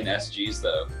for playing SGs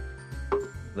though.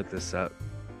 Look this up.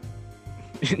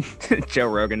 Joe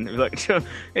Rogan. Like,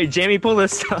 hey, Jamie, pull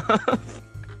this up.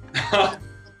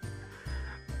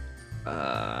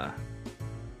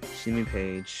 Jimmy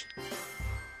Page.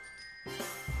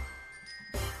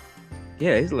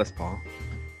 Yeah, he's Les Paul.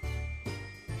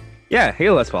 Yeah,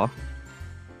 he's Les Paul.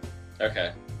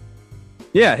 Okay.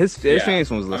 Yeah, his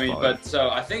famous one was Les I mean, Paul. but so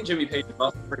I think Jimmy Page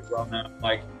was pretty well known.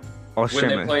 Like Oh, when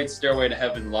they played Stairway to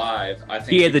Heaven live, I think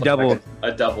he had the played, double, like,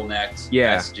 a double necked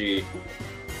SG.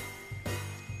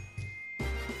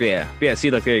 Yeah.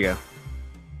 See, look, there you go.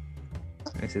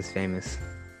 This is famous.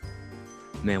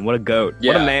 Man, what a goat!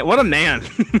 Yeah. What a man! What a man!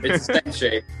 It's the same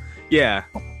shape. Yeah,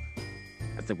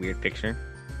 that's a weird picture.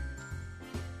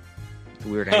 It's a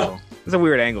weird angle. It's a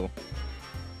weird angle.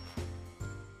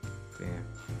 Yeah.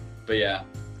 But yeah.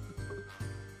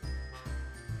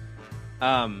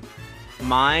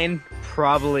 Mine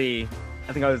probably.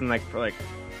 I think I was in like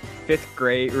 5th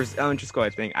grade or elementary school.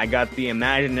 I think I got the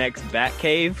Imaginext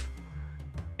Batcave,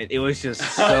 and it was just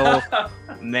so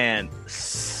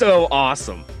so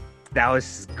awesome. That was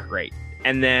just great.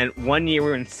 And then one year we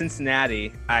were in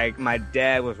Cincinnati. My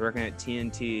dad was working at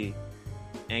TNT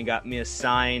and got me a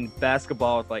signed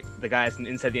basketball with like the guys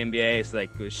inside the NBA. So like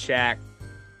it was Shaq,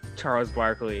 Charles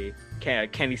Barkley,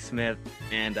 Kenny Smith,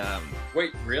 and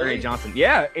Wait, really? Ray Johnson.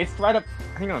 Yeah, it's right up.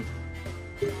 Hang on.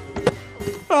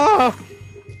 Oh,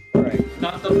 right.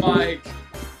 Not the mic.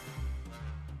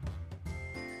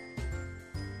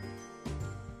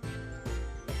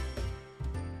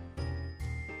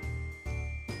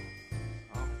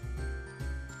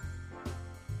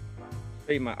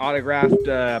 My autographed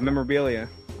memorabilia.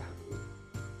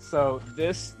 So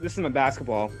this is my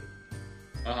basketball,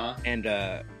 and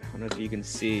I don't know if you can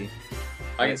see.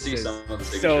 I can see some of the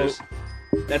signatures.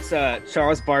 So that's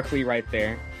Charles Barkley right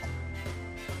there,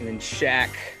 and then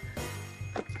Shaq.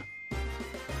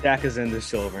 Shaq is in the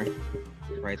silver,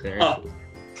 right there,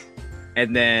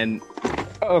 and then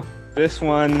this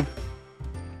one.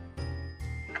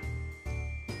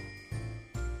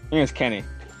 Here's Kenny.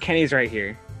 Kenny's right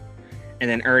here. And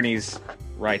then Ernie's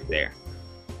right there.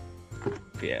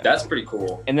 Yeah, that's pretty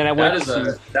cool. And then I went.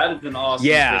 That is an awesome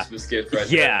Christmas gift, right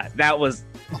there. Yeah, that was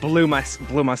blew my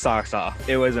socks off.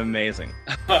 It was amazing.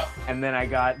 And then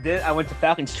I went to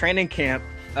Falcons training camp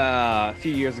a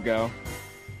few years ago,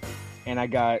 and I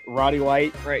got Roddy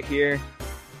White right here,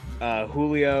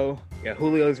 Julio. Yeah,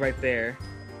 Julio's right there,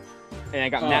 and I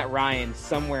got Matt Ryan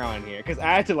somewhere on here because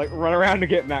I had to like run around to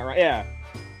get Matt Ryan.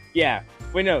 Yeah.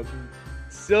 Wait, no.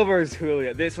 Silver's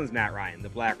Julio. This one's Matt Ryan. The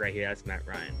black right here, that's Matt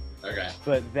Ryan. Okay.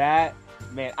 But that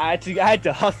Man, I had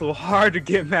to hustle hard to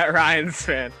get Matt Ryan's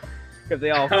fan because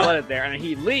they all flooded there, and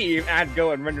he'd leave, and I'd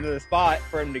go and run to the spot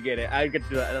for him to get it. I'd get to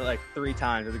do that like 3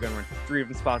 times. I was going to run 3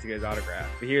 different spots to get his autograph.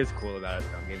 But here's cool about it: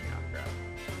 don't give me an autograph.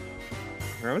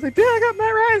 And I was like, dude, I got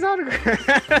Matt Ryan's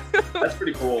autograph. That's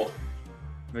pretty cool.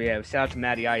 But yeah, shout out to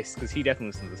Matty Ice because he definitely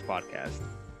listens to this podcast.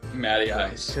 Matty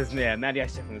Ice. Because yeah, Matty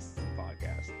Ice definitely listens to the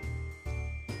podcast.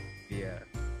 Yeah.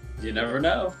 You never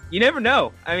know. You never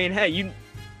know. I mean, hey,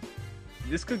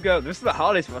 this could go. This is the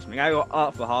holiday special. I mean, I go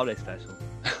up for the holiday special.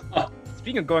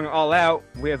 Speaking of going all out,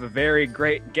 we have a very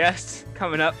great guest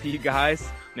coming up for you guys.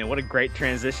 Man, what a great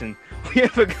transition. We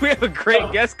have a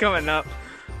great guest coming up.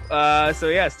 So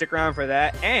yeah, stick around for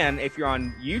that. And if you're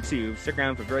on YouTube, stick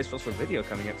around for a very special video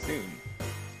coming up soon.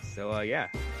 So yeah.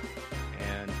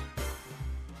 And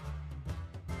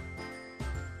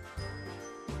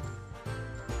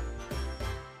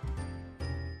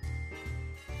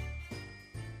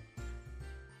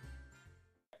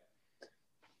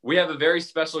we have a very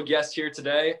special guest here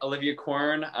today, Olivia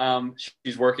Quern.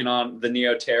 She's working on the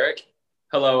Neoteric.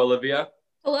 Hello, Olivia.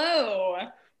 Hello.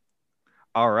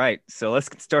 all right, so let's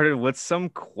get started with some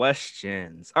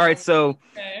questions. All right, so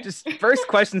just first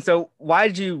question. So why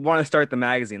did you want to start the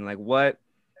magazine? Like what's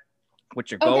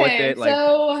your goal with it? Like,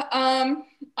 so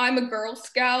I'm a Girl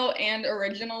Scout, and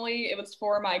originally it was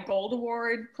for my Gold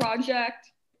Award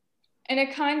project, and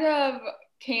it kind of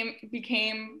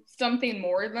became something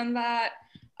more than that.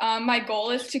 My goal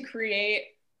is to create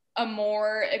a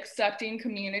more accepting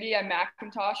community at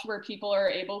Macintosh where people are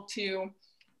able to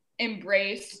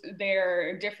embrace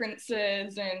their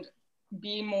differences and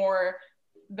be more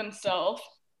themselves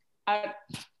at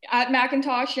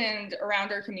Macintosh and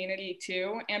around our community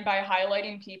too. And by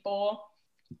highlighting people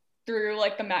through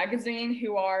like the magazine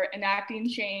who are enacting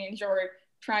change or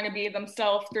trying to be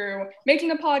themselves through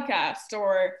making a podcast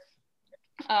or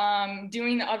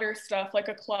doing other stuff like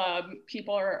a club,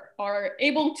 people are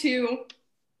able to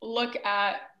look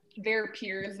at their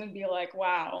peers and be like,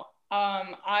 wow,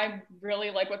 I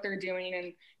really like what they're doing,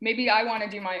 and maybe I want to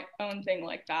do my own thing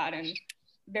like that. And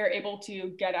they're able to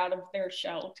get out of their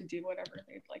shell to do whatever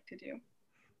they'd like to do.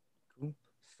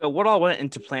 So what all went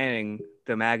into planning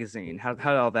the magazine? How did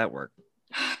all that work?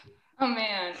 Oh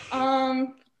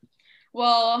man.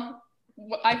 Well,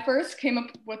 I first came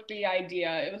up with the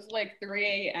idea. It was like 3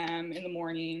 a.m. in the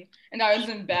morning, and I was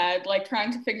in bed, like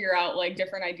trying to figure out like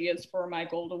different ideas for my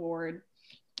Gold Award.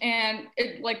 And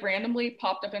it like randomly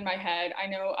popped up in my head. I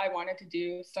know I wanted to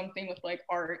do something with like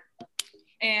art.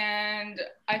 And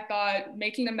I thought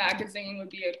making a magazine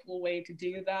would be a cool way to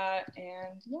do that.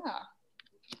 And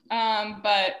yeah.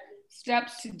 But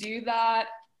steps to do that.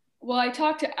 Well, I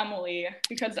talked to Emily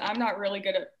because I'm not really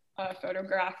good at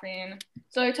photographing.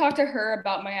 So I talked to her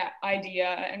about my idea,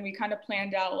 and we kind of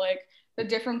planned out like the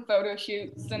different photo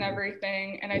shoots and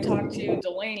everything. And I talked to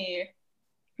Delaney,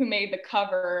 who made the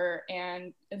cover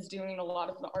and is doing a lot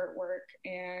of the artwork.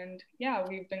 And yeah,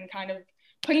 we've been kind of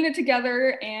putting it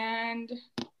together, and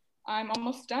I'm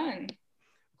almost done.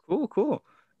 Cool.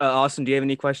 Austin, do you have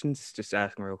any questions? Just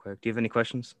asking real quick. Do you have any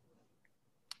questions?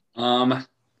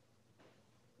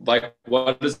 Like,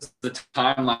 what does the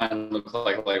timeline look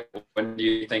like? Like, when do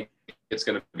you think it's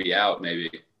going to be out, maybe?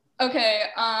 Okay,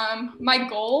 my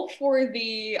goal for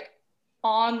the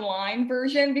online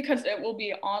version, because it will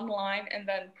be online and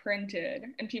then printed,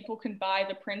 and people can buy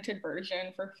the printed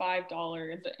version for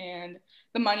 $5, and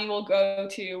the money will go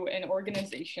to an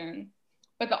organization.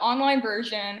 But the online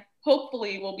version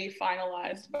hopefully will be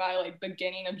finalized by like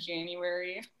beginning of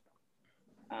January.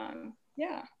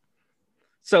 Yeah.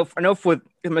 So I know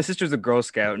my sister's a Girl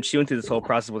Scout, and she went through this whole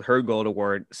process with her Gold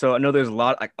Award. So I know there's a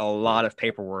lot of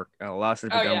paperwork and a lot of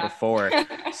stuff to be done before.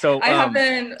 So I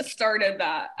haven't started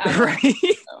that. Right.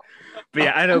 So. But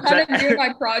yeah, I know. I'm kind of doing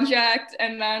my project,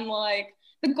 and then like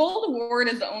the Gold Award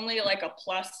is only like a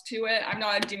plus to it. I'm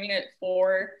not doing it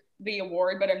for the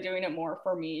award, but I'm doing it more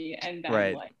for me, and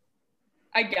then like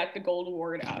I get the Gold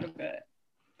Award out of it.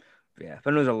 Yeah,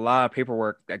 but there's a lot of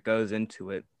paperwork that goes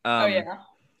into it. Yeah.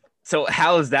 So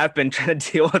how has that been trying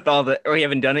to deal with all the, or you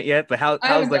haven't done it yet, but how's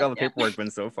like all the paperwork been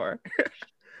so far?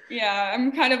 Yeah,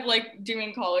 I'm kind of like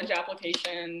doing college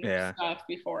application stuff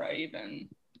before I even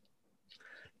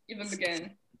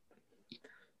begin.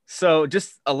 So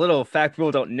just a little fact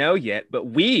people don't know yet, but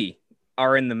we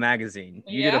are in the magazine.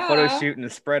 You did a photo shoot and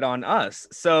a spread on us.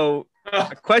 So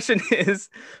the question is,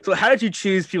 so how did you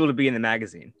choose people to be in the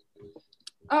magazine?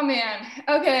 Oh man,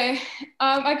 okay.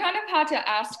 I kind of had to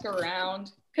ask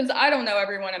around, because I don't know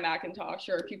everyone at Macintosh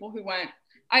or people who went.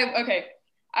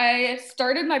 I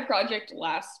started my project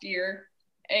last year,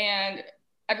 and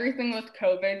everything with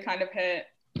COVID kind of hit.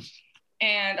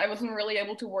 and I wasn't really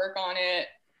able to work on it,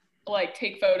 like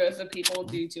take photos of people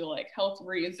due to like health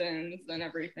reasons and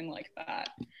everything like that.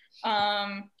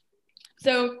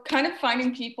 So kind of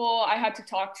finding people, I had to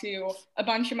talk to a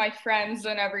bunch of my friends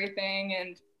and everything,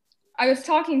 and I was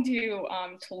talking to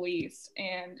Talise,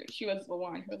 and she was the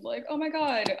one who was like, oh my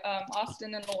God,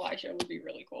 Austin and Elijah would be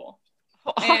really cool.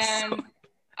 Awesome. And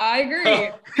I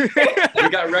agree. We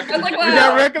got recommended. like, We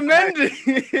got recommended.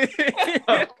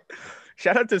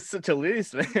 Shout out to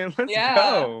Talise, man. Let's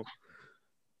go.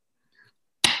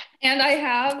 And I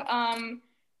have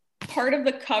part of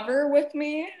the cover with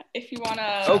me, if you want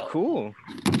to. Oh, cool.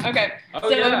 Okay. Oh, so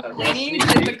yeah. Delaney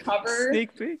did the cover.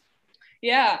 Sneak peek.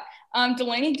 Yeah.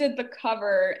 Delaney did the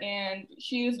cover, and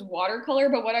she used watercolor,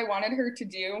 but what I wanted her to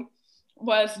do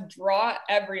was draw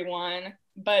everyone,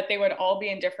 but they would all be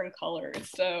in different colors.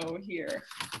 So here.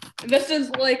 This is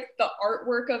like the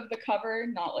artwork of the cover,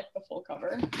 not like the full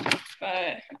cover. But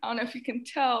I don't know if you can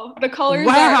tell. The colors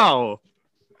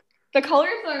The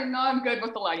colors are not good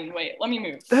with the lighting. Wait, let me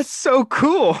move. That's so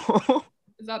cool.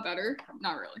 Is that better?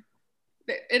 Not really.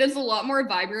 It is a lot more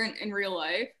vibrant in real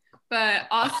life, but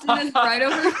Austin is right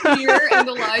over here and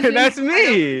Elijah That's is me.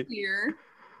 right over here.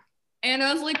 And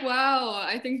I was like, wow,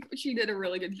 I think she did a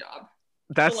really good job.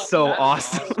 That's so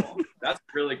awesome. That's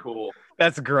really cool.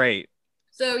 That's great.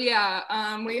 So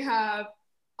yeah, we have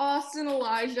Austin,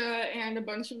 Elijah, and a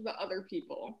bunch of the other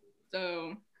people.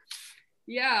 So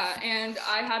yeah, and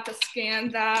I had to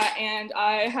scan that, and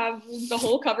I have the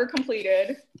whole cover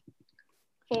completed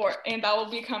and that will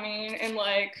be coming in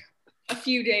like a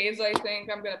few days. I think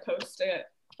I'm gonna post it,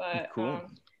 but cool.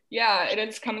 Yeah, it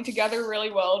is coming together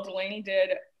really well. Delaney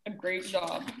did a great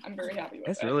job. I'm very happy with it.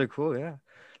 That's really cool. Yeah.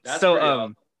 That's so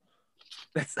awesome.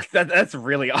 that's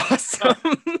really awesome.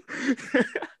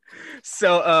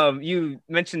 So you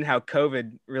mentioned how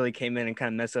COVID really came in and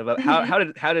kind of messed up.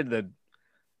 How did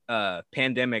the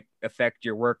pandemic affect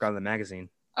your work on the magazine?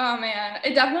 Oh man,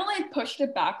 it definitely pushed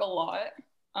it back a lot.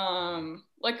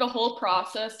 Like the whole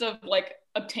process of like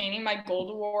obtaining my gold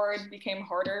award became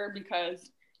harder because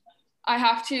I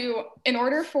have to, in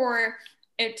order for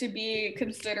it to be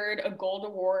considered a gold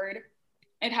award,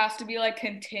 it has to be like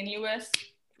continuous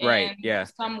in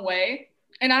some way.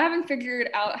 And I haven't figured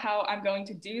out how I'm going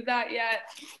to do that yet.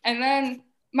 And then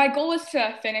my goal was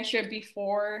to finish it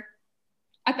before,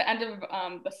 at the end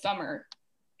of the summer.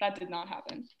 That did not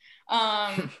happen.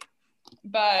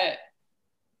 But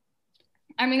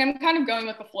I mean, I'm kind of going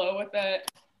with the flow with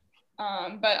it.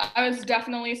 But I was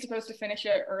definitely supposed to finish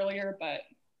it earlier, but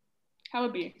how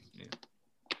would be?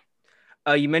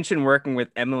 Yeah. You mentioned working with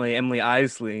Emily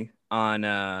Isley on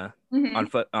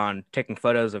on taking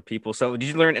photos of people. So did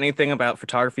you learn anything about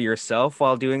photography yourself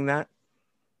while doing that?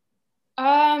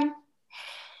 I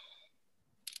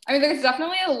mean, there's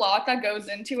definitely a lot that goes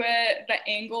into it, the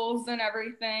angles and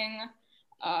everything.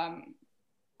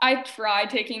 I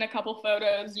tried taking a couple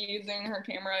photos using her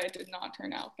camera. It did not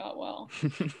turn out that well.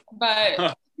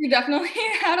 But she definitely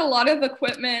had a lot of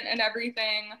equipment and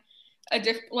everything,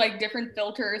 different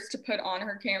filters to put on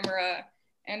her camera.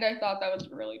 And I thought that was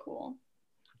really cool.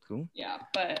 Cool. Yeah,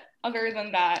 but other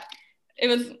than that,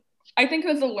 I think it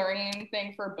was a learning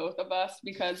thing for both of us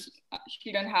because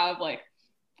she didn't have like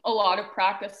a lot of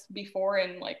practice before,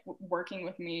 and like working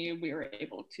with me, we were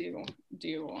able to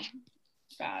do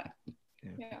that.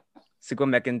 Yeah. So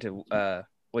going back into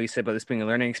what you said about this being a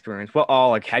learning experience, what all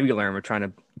like have you learned with trying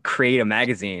to create a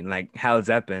magazine? Like, how's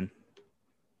that been?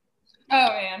 Oh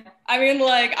man, I mean,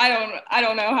 like I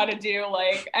don't know how to do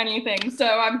like anything. So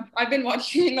I've been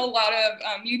watching a lot of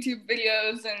YouTube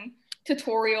videos and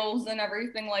tutorials and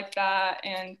everything like that,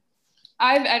 and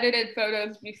I've edited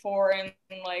photos before and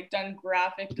like done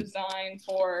graphic design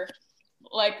for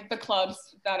like the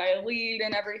clubs that I lead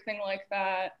and everything like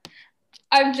that.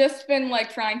 I've just been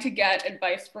like trying to get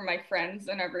advice from my friends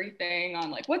and everything on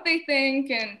like what they think.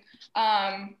 And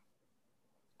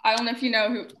I don't know if you know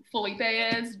who Felipe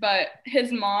is, but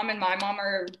his mom and my mom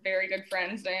are very good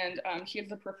friends, and she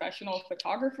is a professional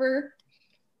photographer.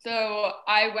 So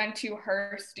I went to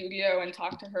her studio and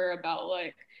talked to her about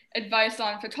like advice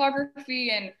on photography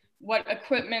and what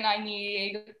equipment I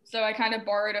need. So I kind of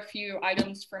borrowed a few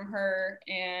items from her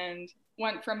and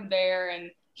went from there,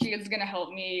 and she is going to help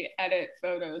me edit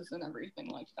photos and everything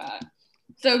like that.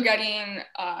 So getting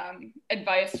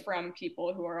advice from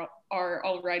people who are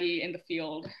already in the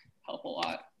field help a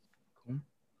lot. Cool.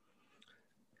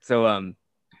 So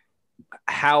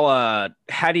how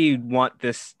do you want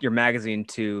your magazine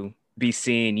to be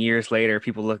seen years later,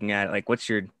 people looking at it? Like, what's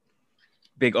your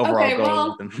big overall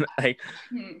goal with them? Like,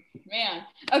 man.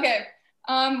 Okay.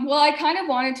 Well, I kind of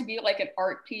wanted to be like an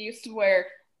art piece where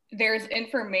there's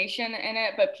information in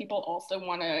it, but people also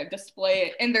want to display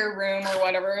it in their room or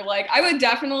whatever. Like, I would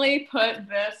definitely put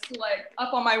this like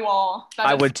up on my wall.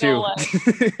 I would too.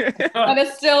 That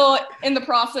is still in the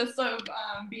process of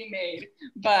being made.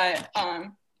 But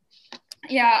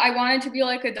yeah, I want it to be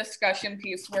like a discussion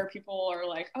piece where people are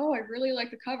like, oh, I really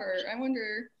like the cover. I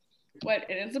wonder what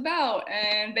it is about.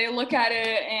 And they look at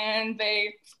it and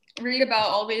they read about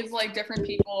all these like different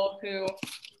people who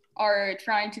are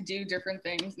trying to do different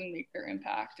things and make their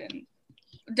impact, and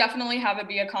definitely have it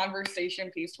be a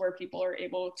conversation piece where people are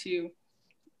able to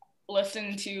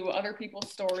listen to other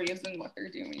people's stories and what they're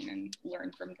doing and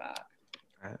learn from that.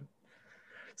 Right.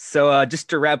 So just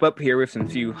to wrap up here with some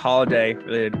few holiday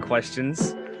related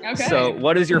questions. Okay. So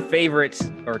what is your favorite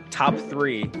or top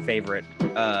 3 favorite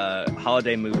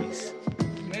holiday movies?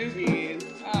 Movies.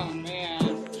 Oh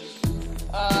man.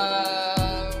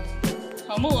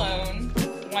 Home Alone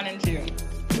 1 and 2.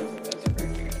 Those are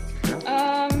pretty good.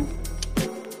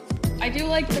 I do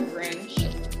like The Grinch.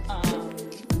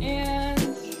 And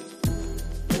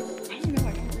I don't know,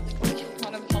 I don't really watch a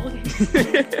lot of holidays.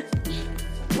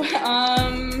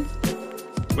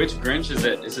 Which Grinch is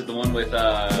it? Is it the one with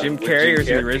Jim Carrey or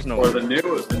the original or one?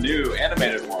 the new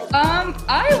animated one?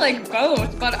 I like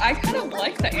both, but I kind of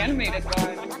like the animated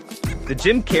one. The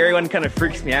Jim Carrey one kind of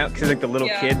freaks me out because like the little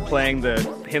kid playing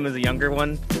him as a younger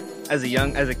one, as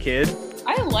a kid.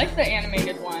 I like the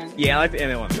animated one. Yeah, I like the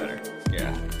animated one better.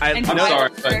 Yeah. I'm sorry,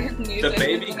 but the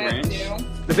Baby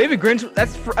Grinch. The Baby Grinch,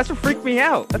 that's what freaked me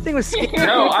out. That thing was scary.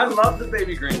 No, I love the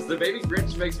Baby Grinch. The Baby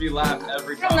Grinch makes me laugh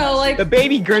every time. No, like the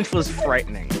Baby Grinch was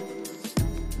frightening.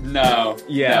 No.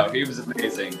 Yeah. No, he was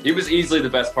amazing. He was easily the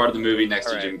best part of the movie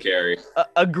next to Jim Carrey.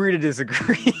 Agree to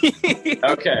disagree.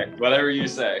 Okay, whatever you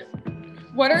say.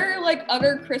 What are like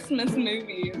other Christmas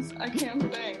movies? I can't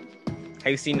think.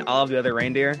 Have you seen All of the Other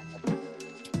Reindeer?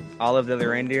 All of the Other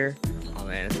Reindeer? Oh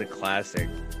man, it's a classic.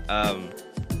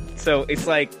 So it's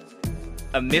like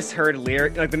a misheard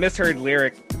lyric. Like the misheard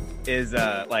lyric is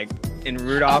like in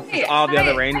Rudolph, okay, All of the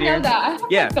Other Reindeer. I know that.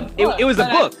 Yeah, like book, it was a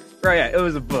book. Right, yeah, it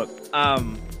was a book. But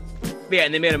yeah,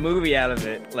 and they made a movie out of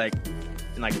it, like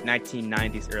in like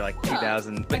 1990s or like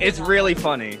 2000. But it's really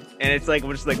funny, and it's like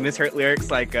just like misheard lyrics.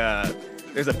 Like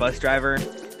there's a bus driver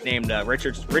named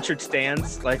Richard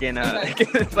Stans, like in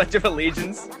Pledge of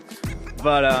Allegiance.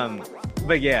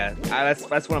 But yeah,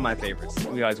 that's one of my favorites.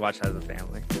 We always watch that as a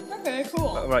family. Okay,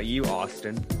 cool. What about you,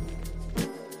 Austin?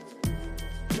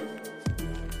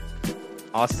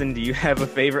 Austin, do you have a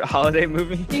favorite holiday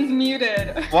movie? He's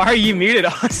muted. Why are you muted,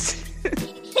 Austin?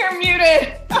 You're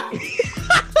muted.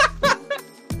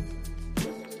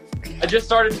 I just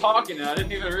started talking and I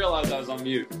didn't even realize I was on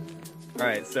mute. All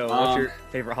right, so what's your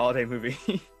favorite holiday movie?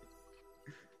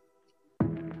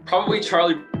 Probably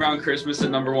Charlie Brown Christmas at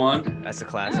number 1. That's a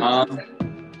classic.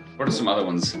 What are some other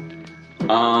ones?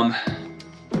 I'm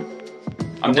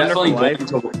definitely going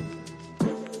to.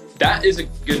 That is a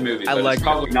good movie, but it's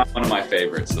probably not one of my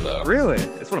favorites, though. Really?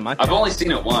 It's one of my favorites. I've only seen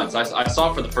it once. I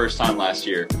saw it for the first time last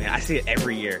year. Man, I see it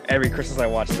every year. Every Christmas I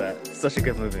watch that. It's such a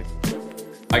good movie.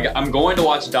 I'm going to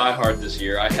watch Die Hard this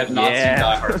year. I have not seen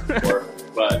Die Hard before,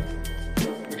 but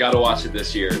we got to watch it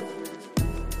this year.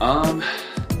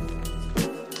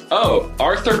 Oh,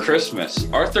 Arthur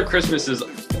Christmas. Arthur Christmas is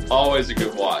always a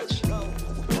good watch.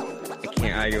 I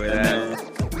can't argue with that.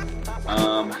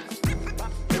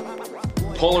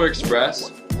 Polar Express.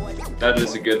 That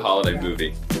is a good holiday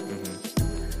movie.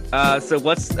 Mm-hmm. So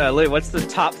what's the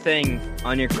top thing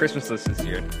on your Christmas list this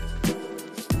year?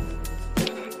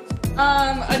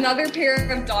 Another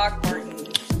pair of Doc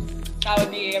Martens. That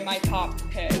would be my top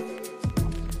pick.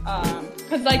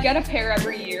 Because I get a pair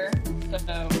every year, so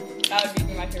that would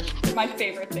be my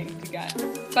favorite thing to get.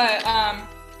 But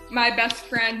my best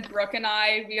friend Brooke and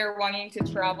I, we are wanting to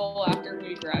travel after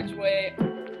we graduate,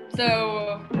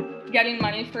 so getting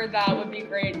money for that would be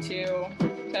great too,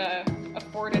 to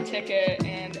afford a ticket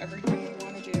and everything we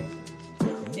want to do.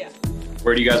 Yeah.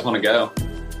 Where do you guys want to go?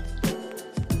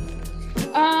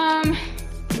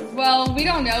 Well, we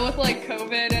don't know with like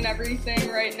COVID and everything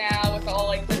right now with all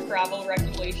like the travel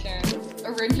regulations.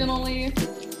 Originally,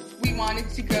 we wanted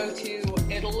to go to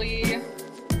Italy,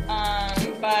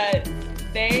 but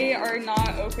they are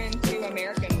not open to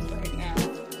Americans right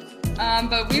now.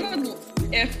 But we would,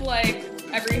 if like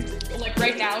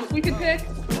right now, if we could pick,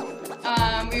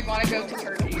 we'd want to go to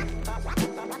Turkey.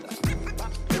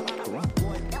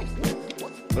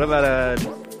 What about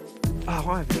why am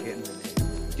I forgetting the name?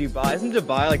 Dubai. Isn't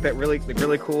Dubai like that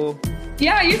really cool?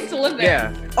 Yeah, I used to live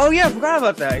there. Yeah. Oh yeah, I forgot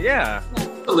about that. Yeah.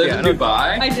 You live in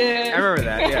Dubai? I did. I remember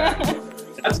that. Yeah.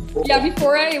 That's cool. Yeah,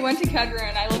 before I went to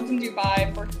Kedron, I lived in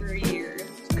Dubai for 3 years.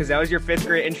 because that was your 5th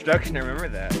grade introduction. I remember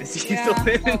that. You used to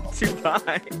live in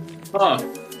Dubai. Huh.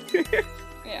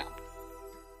 Yeah.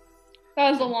 That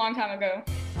was a long time ago.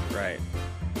 Right.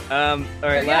 All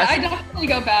right. Yeah, I definitely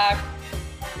go back.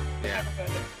 Yeah.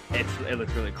 It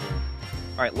looks really cool.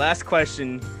 All right. Last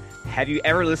question. Have you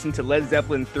ever listened to Led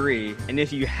Zeppelin 3? And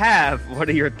if you have, what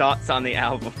are your thoughts on the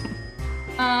album?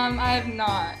 I have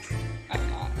not.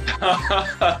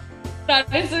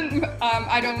 That isn't,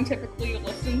 I don't typically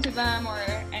listen to them or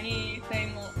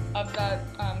anything of that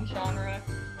genre.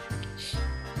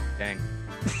 Dang.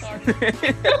 Sorry.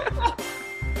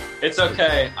 It's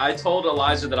okay. I told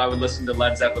Elijah that I would listen to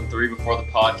Led Zeppelin 3 before the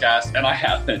podcast, and I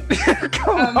haven't.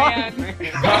 Come Oh, on,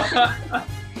 man.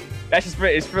 That's just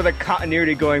it's for the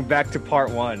continuity going back to part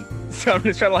 1. So I'm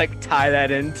just trying to like tie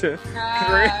that into.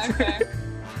 Okay.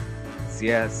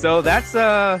 Yeah, so that's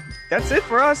it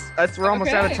for us. We're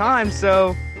almost out of time.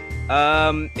 So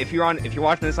if you're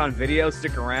watching this on video,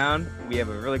 stick around. We have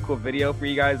a really cool video for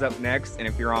you guys up next. And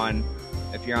if you're on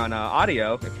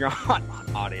audio, if you're on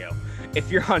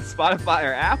Spotify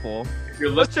or Apple, If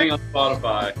you're listening on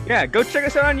Spotify, yeah, go check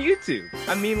us out on YouTube.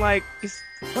 I mean, like,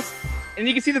 and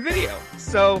you can see the video.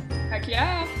 So Heck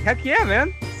yeah. heck yeah,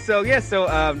 man. So yeah,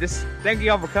 just thank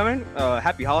you all for coming.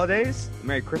 Happy holidays,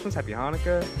 Merry Christmas, Happy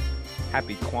Hanukkah.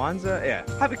 Happy Kwanzaa,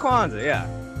 yeah. Happy Kwanzaa, yeah.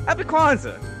 Happy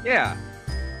Kwanzaa, yeah.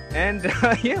 And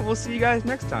yeah, we'll see you guys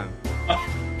next time.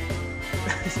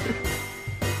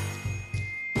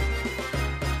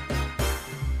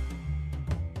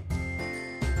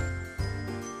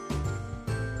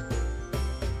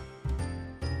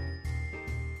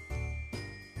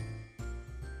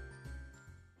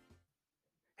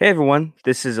 Hey everyone,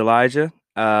 this is Elijah.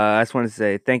 I just wanted to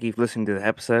say thank you for listening to the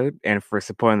episode and for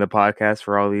supporting the podcast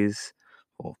for all these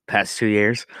past 2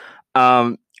 years.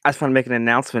 I just want to make an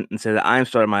announcement and say that I am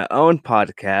starting my own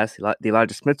podcast, The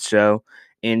Elijah Smith Show,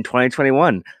 in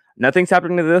 2021. Nothing's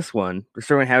happening to this one. We're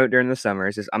still going to have it during the summer.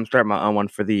 It's just I'm starting my own one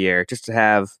for the year, just to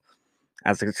have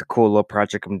as it's a cool little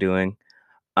project I'm doing.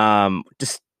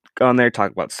 Just go on there,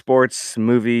 talk about sports,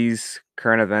 movies,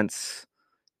 current events,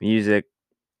 music,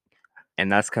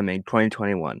 and that's coming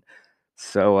 2021.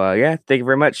 So, yeah, thank you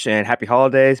very much, and happy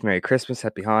holidays, Merry Christmas,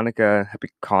 Happy Hanukkah, Happy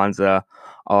Kwanzaa,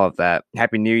 all of that.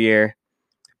 Happy New Year.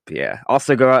 But yeah,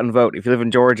 also go out and vote. If you live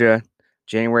in Georgia,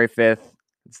 January 5th,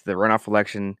 it's the runoff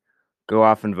election. Go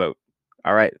off and vote.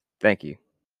 All right, thank you.